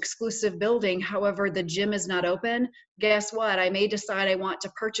the most exclusive building, however, the gym is not open, guess what? I may decide I want to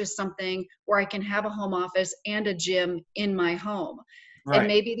purchase something where I can have a home office and a gym in my home. Right. And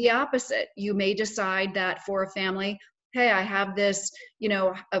maybe the opposite. You may decide that for a family, hey, I have this,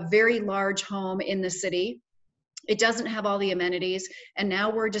 a very large home in the city. It doesn't have all the amenities. And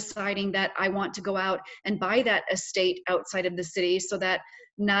now we're deciding that I want to go out and buy that estate outside of the city so that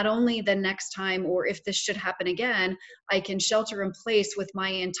not only the next time, or if this should happen again, I can shelter in place with my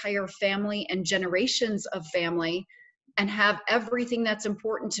entire family and generations of family and have everything that's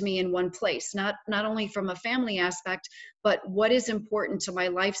important to me in one place, not only from a family aspect, but what is important to my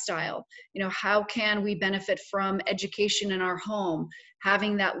lifestyle. How can we benefit from education in our home,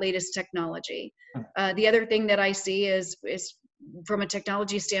 having that latest technology? The other thing that I see is from a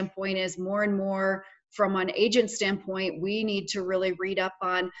technology standpoint is more and more from an agent standpoint, we need to really read up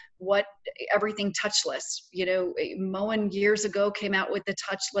on what everything touchless. Moen years ago came out with the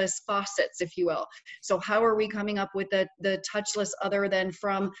touchless faucets, if you will. So how are we coming up with the touchless other than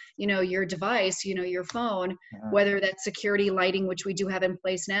from, your device, your phone, whether that's security lighting, which we do have in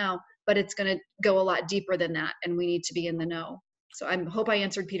place now, but it's going to go a lot deeper than that. And we need to be in the know. So I hope I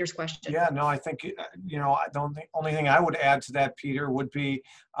answered Peter's question. Yeah, no, I think, the only thing I would add to that, Peter, would be,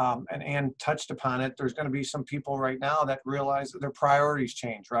 and Ann touched upon it, there's going to be some people right now that realize that their priorities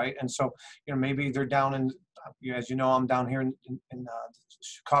change, right? And so, maybe they're down in as you know, I'm down here in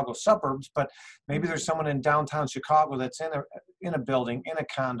Chicago suburbs, but maybe there's someone in downtown Chicago that's in a building, in a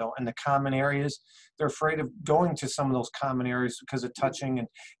condo, in the common areas. They're afraid of going to some of those common areas because of touching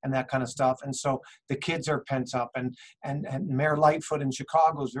and that kind of stuff. And so the kids are pent up, and Mayor Lightfoot in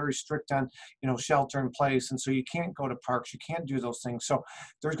Chicago is very strict on, shelter in place. And so you can't go to parks, you can't do those things. So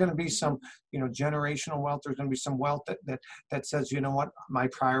there's going to be some, generational wealth. There's going to be some wealth that says, you know what, my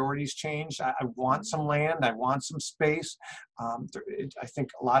priorities changed. I want some land. I want some space. I think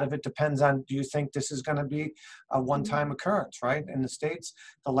a lot of it depends on, do you think this is going to be a one-time occurrence, right? In the States,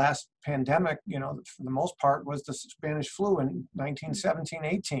 the last pandemic, for the most part, was the Spanish flu in 1917,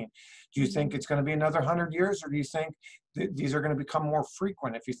 18. Do you think it's going to be another 100 years, or do you think these are going to become more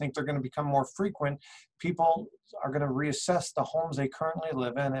frequent? If you think they're going to become more frequent, people are going to reassess the homes they currently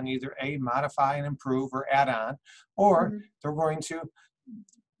live in and either A, modify and improve or add on, or they're going to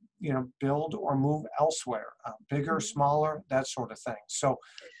build or move elsewhere, bigger, smaller, that sort of thing. So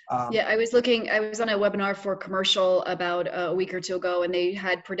yeah, I was on a webinar for commercial about a week or two ago, and they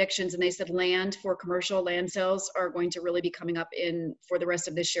had predictions, and they said land for commercial land sales are going to really be coming up for the rest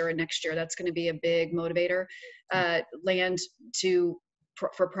of this year and next year. That's going to be a big motivator. Land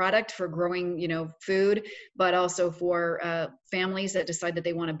for product, for growing, food, but also for families that decide that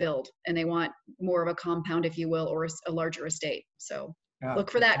they want to build and they want more of a compound, if you will, or a larger estate. So yeah,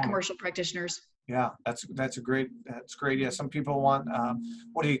 look for that, commercial practitioners. Yeah, that's great. Yeah, some people want,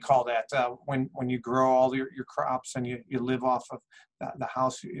 what do you call that? When you grow all your crops and you live off of the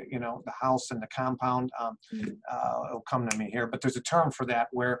house, the house and the compound. It'll come to me here, but there's a term for that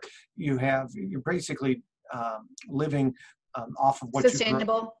where you're basically living off of what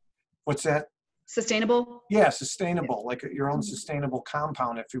sustainable. You grow. What's that? Sustainable? Yeah, sustainable, like your own sustainable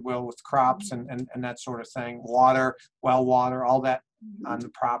compound, if you will, with crops and that sort of thing, water, well water, all that on the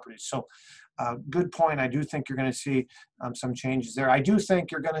property. So good point. I do think you're going to see some changes there. I do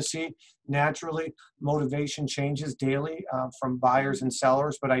think you're going to see naturally motivation changes daily from buyers and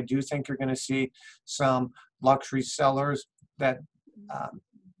sellers, but I do think you're going to see some luxury sellers that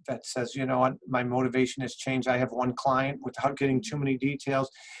says, you know what, my motivation has changed. I have one client, without getting too many details,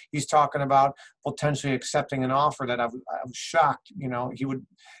 he's talking about potentially accepting an offer that I was shocked. He would,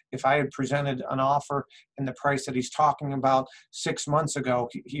 if I had presented an offer in the price that he's talking about 6 months ago,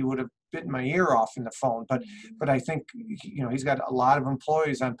 he would have bitten my ear off in the phone. But I think, he's got a lot of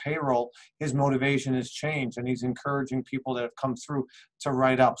employees on payroll. His motivation has changed, and he's encouraging people that have come through to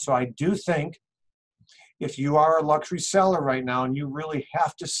write up. So I do think, if you are a luxury seller right now and you really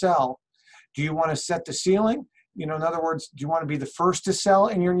have to sell, do you want to set the ceiling? In other words, do you want to be the first to sell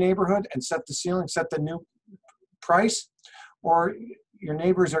in your neighborhood and set the ceiling, set the new price? Or your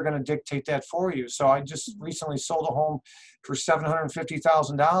neighbors are going to dictate that for you? So I just recently sold a home for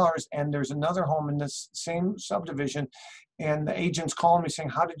 $750,000, and there's another home in this same subdivision, and the agent's calling me saying,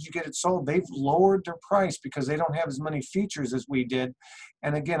 how did you get it sold? They've lowered their price because they don't have as many features as we did.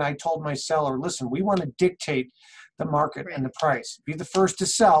 And again, I told my seller, listen, we want to dictate the market and the price. Be the first to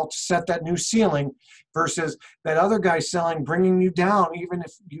sell, to set that new ceiling, versus that other guy selling, bringing you down even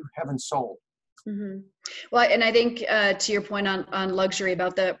if you haven't sold. Well, and I think to your point on luxury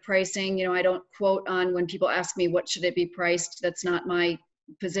about the pricing, I don't quote on when people ask me what should it be priced. That's not my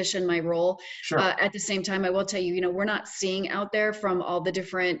position, my role. Sure. At the same time, I will tell you, we're not seeing out there from all the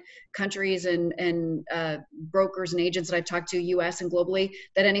different countries and brokers and agents that I've talked to, US and globally,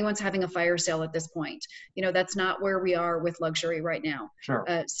 that anyone's having a fire sale at this point. That's not where we are with luxury right now. Sure.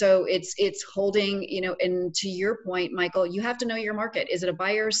 So it's holding, and to your point, Michael, you have to know your market. Is it a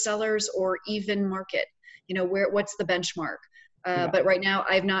buyers, sellers, or even market? What's the benchmark? But right now,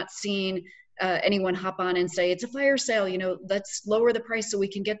 I've not seen anyone hop on and say, it's a fire sale, let's lower the price so we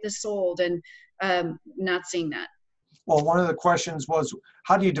can get this sold, and not seeing that. Well, one of the questions was,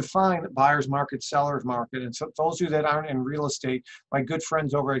 how do you define buyer's market, seller's market? And so those of you that aren't in real estate, my good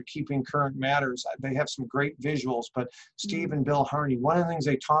friends over at Keeping Current Matters, they have some great visuals, but Steve and Bill Harney, one of the things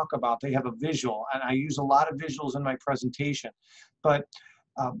they talk about, they have a visual, and I use a lot of visuals in my presentation. But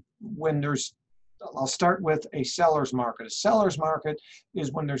I'll start with a seller's market. A seller's market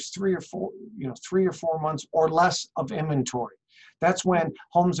is when there's 3 or 4 months or less of inventory. That's when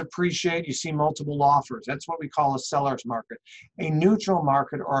homes appreciate, you see multiple offers. That's what we call a seller's market. A neutral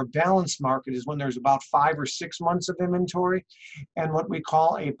market or a balanced market is when there's about 5 or 6 months of inventory. And what we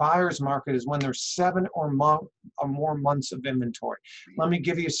call a buyer's market is when there's 7 or more months of inventory. Let me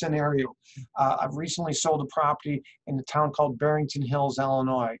give you a scenario. I've recently sold a property in a town called Barrington Hills,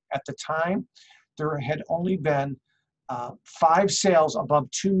 Illinois. At the time, there had only been 5 sales above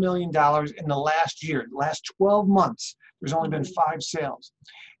 $2 million in the last year. The last 12 months, there's only been 5 sales.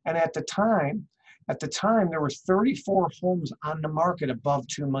 And at the time, At the time, there was 34 homes on the market above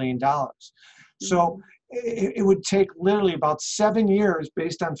 $2 million. So it would take literally about 7 years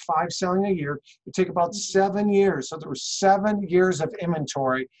based on 5 selling a year. It would take about 7 years. So there was 7 years of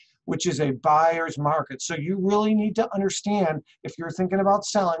inventory, which is a buyer's market. So you really need to understand, if you're thinking about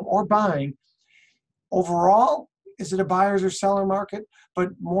selling or buying, overall, is it a buyer's or seller market? But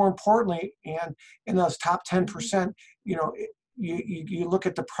more importantly, and in those top 10%, you know, you look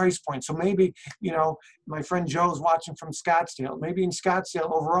at the price point. So maybe, you know, my friend Joe's watching from Scottsdale. Maybe in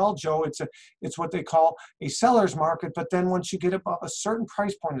Scottsdale, overall, Joe, it's what they call a seller's market. But then once you get above a certain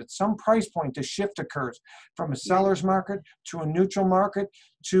price point, at some price point, the shift occurs from a seller's market to a neutral market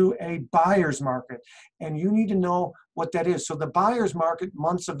to a buyer's market. And you need to know what that is. So the buyer's market,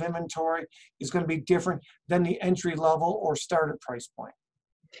 months of inventory, is going to be different than the entry level or starter price point.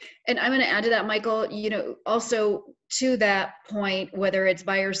 And I'm going to add to that, Michael, you know, also to that point, whether it's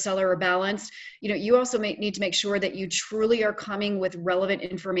buyer, seller, or balanced, you know, you also need to make sure that you truly are coming with relevant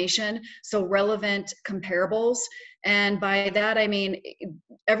information. So relevant comparables. And by that, I mean,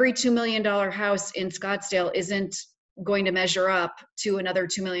 every $2 million house in Scottsdale isn't going to measure up to another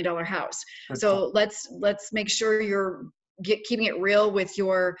 $2 million house. So let's make sure you're keeping it real with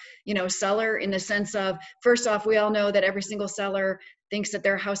your, you know, seller, in the sense of, first off, we all know that every single seller thinks that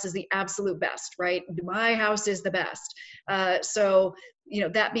their house is the absolute best, right? My house is the best. So, you know,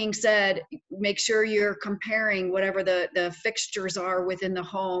 that being said, make sure you're comparing whatever the fixtures are within the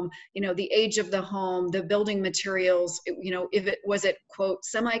home, you know, the age of the home, the building materials, you know, if it was it, quote,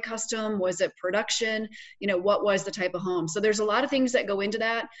 semi-custom, was it production, you know, what was the type of home? So there's a lot of things that go into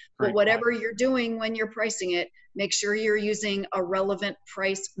that, but whatever you're doing when you're pricing it, make sure you're using a relevant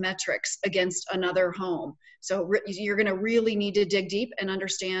price metrics against another home. So you're going to really need to dig deep and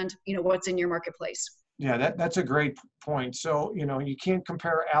understand, you know, what's in your marketplace. Yeah, that's a great point. So, you know, you can't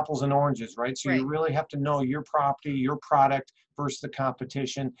compare apples and oranges, right? So you really have to know your property, your product versus the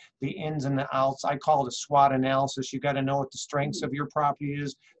competition, the ins and the outs. I call it a SWOT analysis. You got to know what the strengths of your property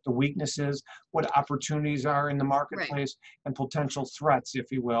is, the weaknesses, what opportunities are in the marketplace, and potential threats,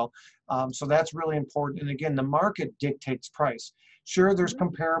 if you will. So that's really important. And again, the market dictates price. Sure, there's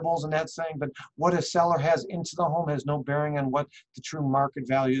comparables and that thing, but what a seller has into the home has no bearing on what the true market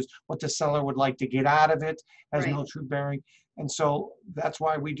value is. What the seller would like to get out of it has no true bearing. And so that's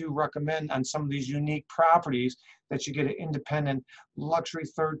why we do recommend on some of these unique properties that you get an independent luxury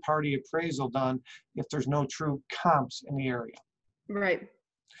third-party appraisal done if there's no true comps in the area. Right.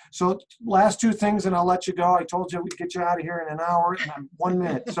 So last two things, and I'll let you go. I told you we'd get you out of here in an hour, and I'm 1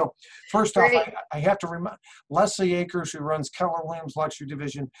 minute. So first off, I have to remind Leslie Akers, who runs Keller Williams Luxury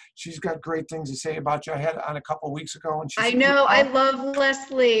Division. She's got great things to say about you. I had on a couple of weeks ago, and she said, I know, I love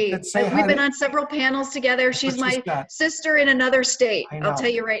Leslie. We've been on several panels together. She's my sister in another state. I'll tell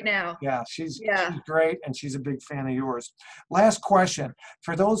you right now. Yeah, she's great, and she's a big fan of yours. Last question.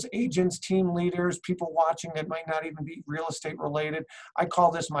 For those agents, team leaders, people watching that might not even be real estate related, I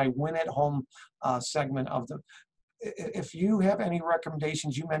call this my win at home segment of the. If you have any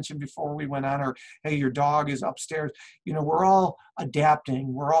recommendations, you mentioned before we went on, or hey, your dog is upstairs, you know, we're all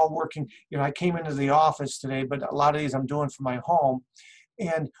adapting, we're all working. You know, I came into the office today, but a lot of these I'm doing from my home,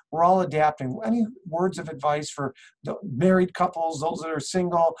 and we're all adapting. Any words of advice for the married couples, those that are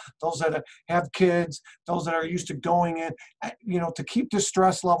single, those that have kids, those that are used to going in, you know, to keep the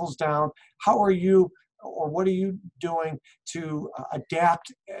stress levels down? How are you, or what are you doing to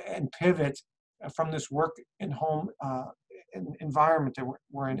adapt and pivot from this work and home environment that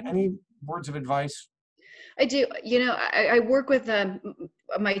we're in? Any words of advice? I do. You know, I work with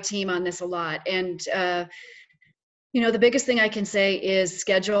my team on this a lot. And, you know, the biggest thing I can say is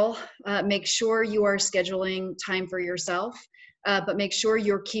schedule. Make sure you are scheduling time for yourself, but make sure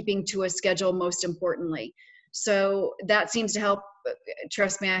you're keeping to a schedule most importantly. So that seems to help.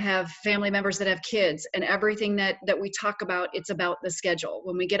 Trust me, I have family members that have kids, and everything that we talk about, it's about the schedule.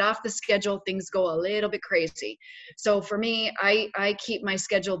 When we get off the schedule, things go a little bit crazy. So for me, I keep my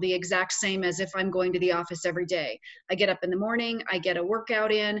schedule the exact same as if I'm going to the office every day. I get up in the morning, I get a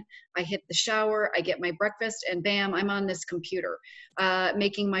workout in, I hit the shower, I get my breakfast, and bam, I'm on this computer,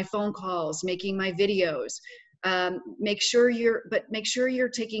 making my phone calls, making my videos. Make sure you're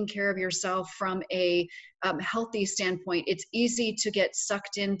taking care of yourself from a healthy standpoint. It's easy to get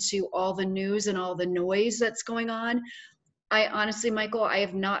sucked into all the news and all the noise that's going on. I honestly, Michael, I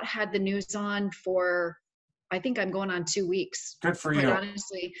have not had the news on for, I think I'm going on 2 weeks. Good for you.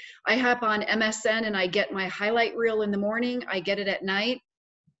 Honestly, I hop on MSN and I get my highlight reel in the morning. I get it at night.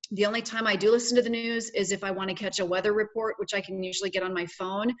 The only time I do listen to the news is if I want to catch a weather report, which I can usually get on my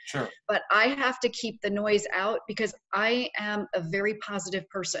phone. Sure. But I have to keep the noise out because I am a very positive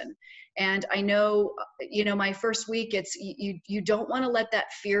person. And I know, my first week, it's you don't want to let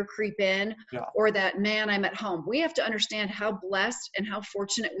that fear creep in, Yeah. or that, man, I'm at home. We have to understand how blessed and how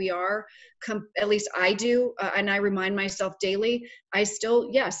fortunate we are. At least I do. And I remind myself daily,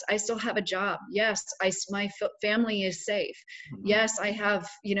 yes, I still have a job. Yes, my family is safe. Mhm. Yes, I have,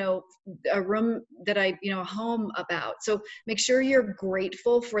 a room that a home about. So make sure you're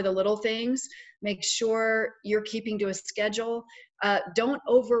grateful for the little things. Make sure you're keeping to a schedule. Don't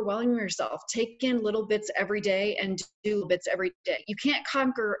overwhelm yourself. Take in little bits every day and do little bits every day. You can't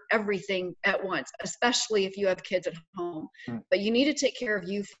conquer everything at once, especially if you have kids at home. Mm. But you need to take care of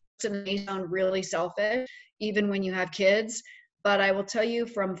you first, and it may sound really selfish, even when you have kids. But I will tell you,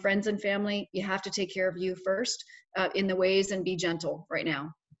 from friends and family, you have to take care of you first in the ways, and be gentle right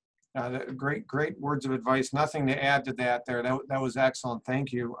now. Great words of advice. Nothing to add to that there. That was excellent.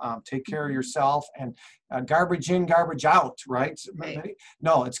 Thank you. Take care of yourself, and garbage in, garbage out, right? Right.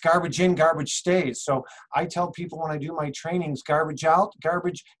 No, it's garbage in, garbage stays. So I tell people when I do my trainings, garbage out,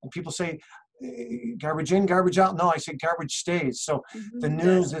 garbage, and people say, garbage in, garbage out. No, I say garbage stays. So the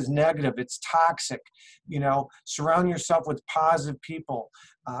news is negative. It's toxic. Surround yourself with positive people.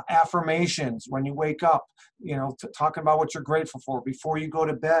 Affirmations when you wake up, talking about what you're grateful for before you go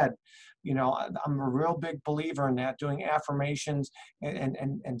to bed. I'm a real big believer in that, doing affirmations and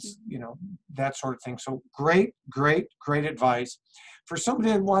that sort of thing. So great advice. For somebody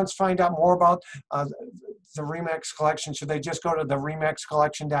that wants to find out more about the Remax collection, should they just go to the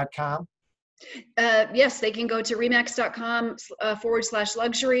remaxcollection.com? Yes, they can go to remax.com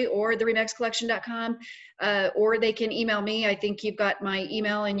 /luxury, or the remaxcollection.com, or they can email me. I think you've got my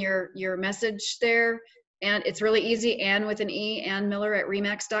email in your message there. And it's really easy. Ann with an E, Ann Miller at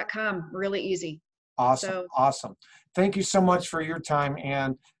remax.com. Really easy. Awesome. Awesome. Thank you so much for your time,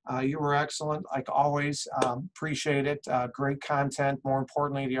 Ann. You were excellent, like always. Appreciate it. Great content. More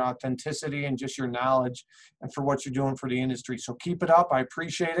importantly, the authenticity and just your knowledge, and for what you're doing for the industry. So keep it up. I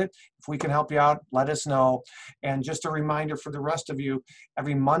appreciate it. If we can help you out, let us know. And just a reminder for the rest of you,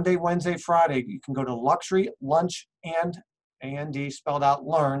 every Monday, Wednesday, Friday, you can go to Luxury Lunch and spelled out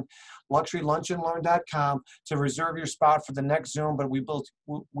learn, luxurylunchandlearn.com to reserve your spot for the next Zoom. But we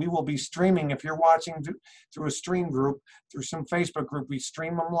will be streaming. If you're watching through a stream group, through some Facebook group, we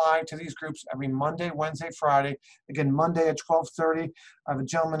stream them live to these groups every Monday, Wednesday, Friday. Again, Monday at 12:30. I have a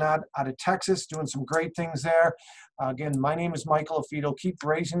gentleman out of Texas doing some great things there. Again, my name is Michael LaFido. Keep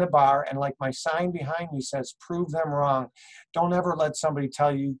raising the bar, and like my sign behind me says, prove them wrong. Don't ever let somebody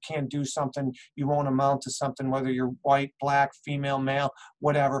tell you can't do something, you won't amount to something, whether you're white, black, female, male,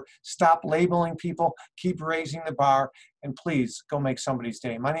 whatever. Stop labeling people, keep raising the bar, and please go make somebody's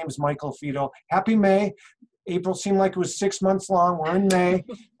day. My name is Michael LaFido. Happy May. April seemed like it was 6 months long. We're in May.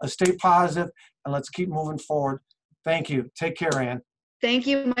 Let's stay positive, and let's keep moving forward. Thank you. Take care, Ann. Thank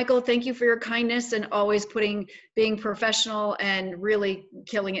you, Michael. Thank you for your kindness and always being professional and really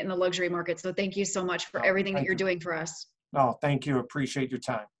killing it in the luxury market. So thank you so much for everything that you're doing for us. No, thank you. Appreciate your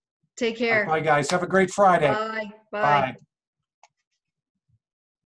time. Take care. Bye, guys. Have a great Friday. Bye. Bye.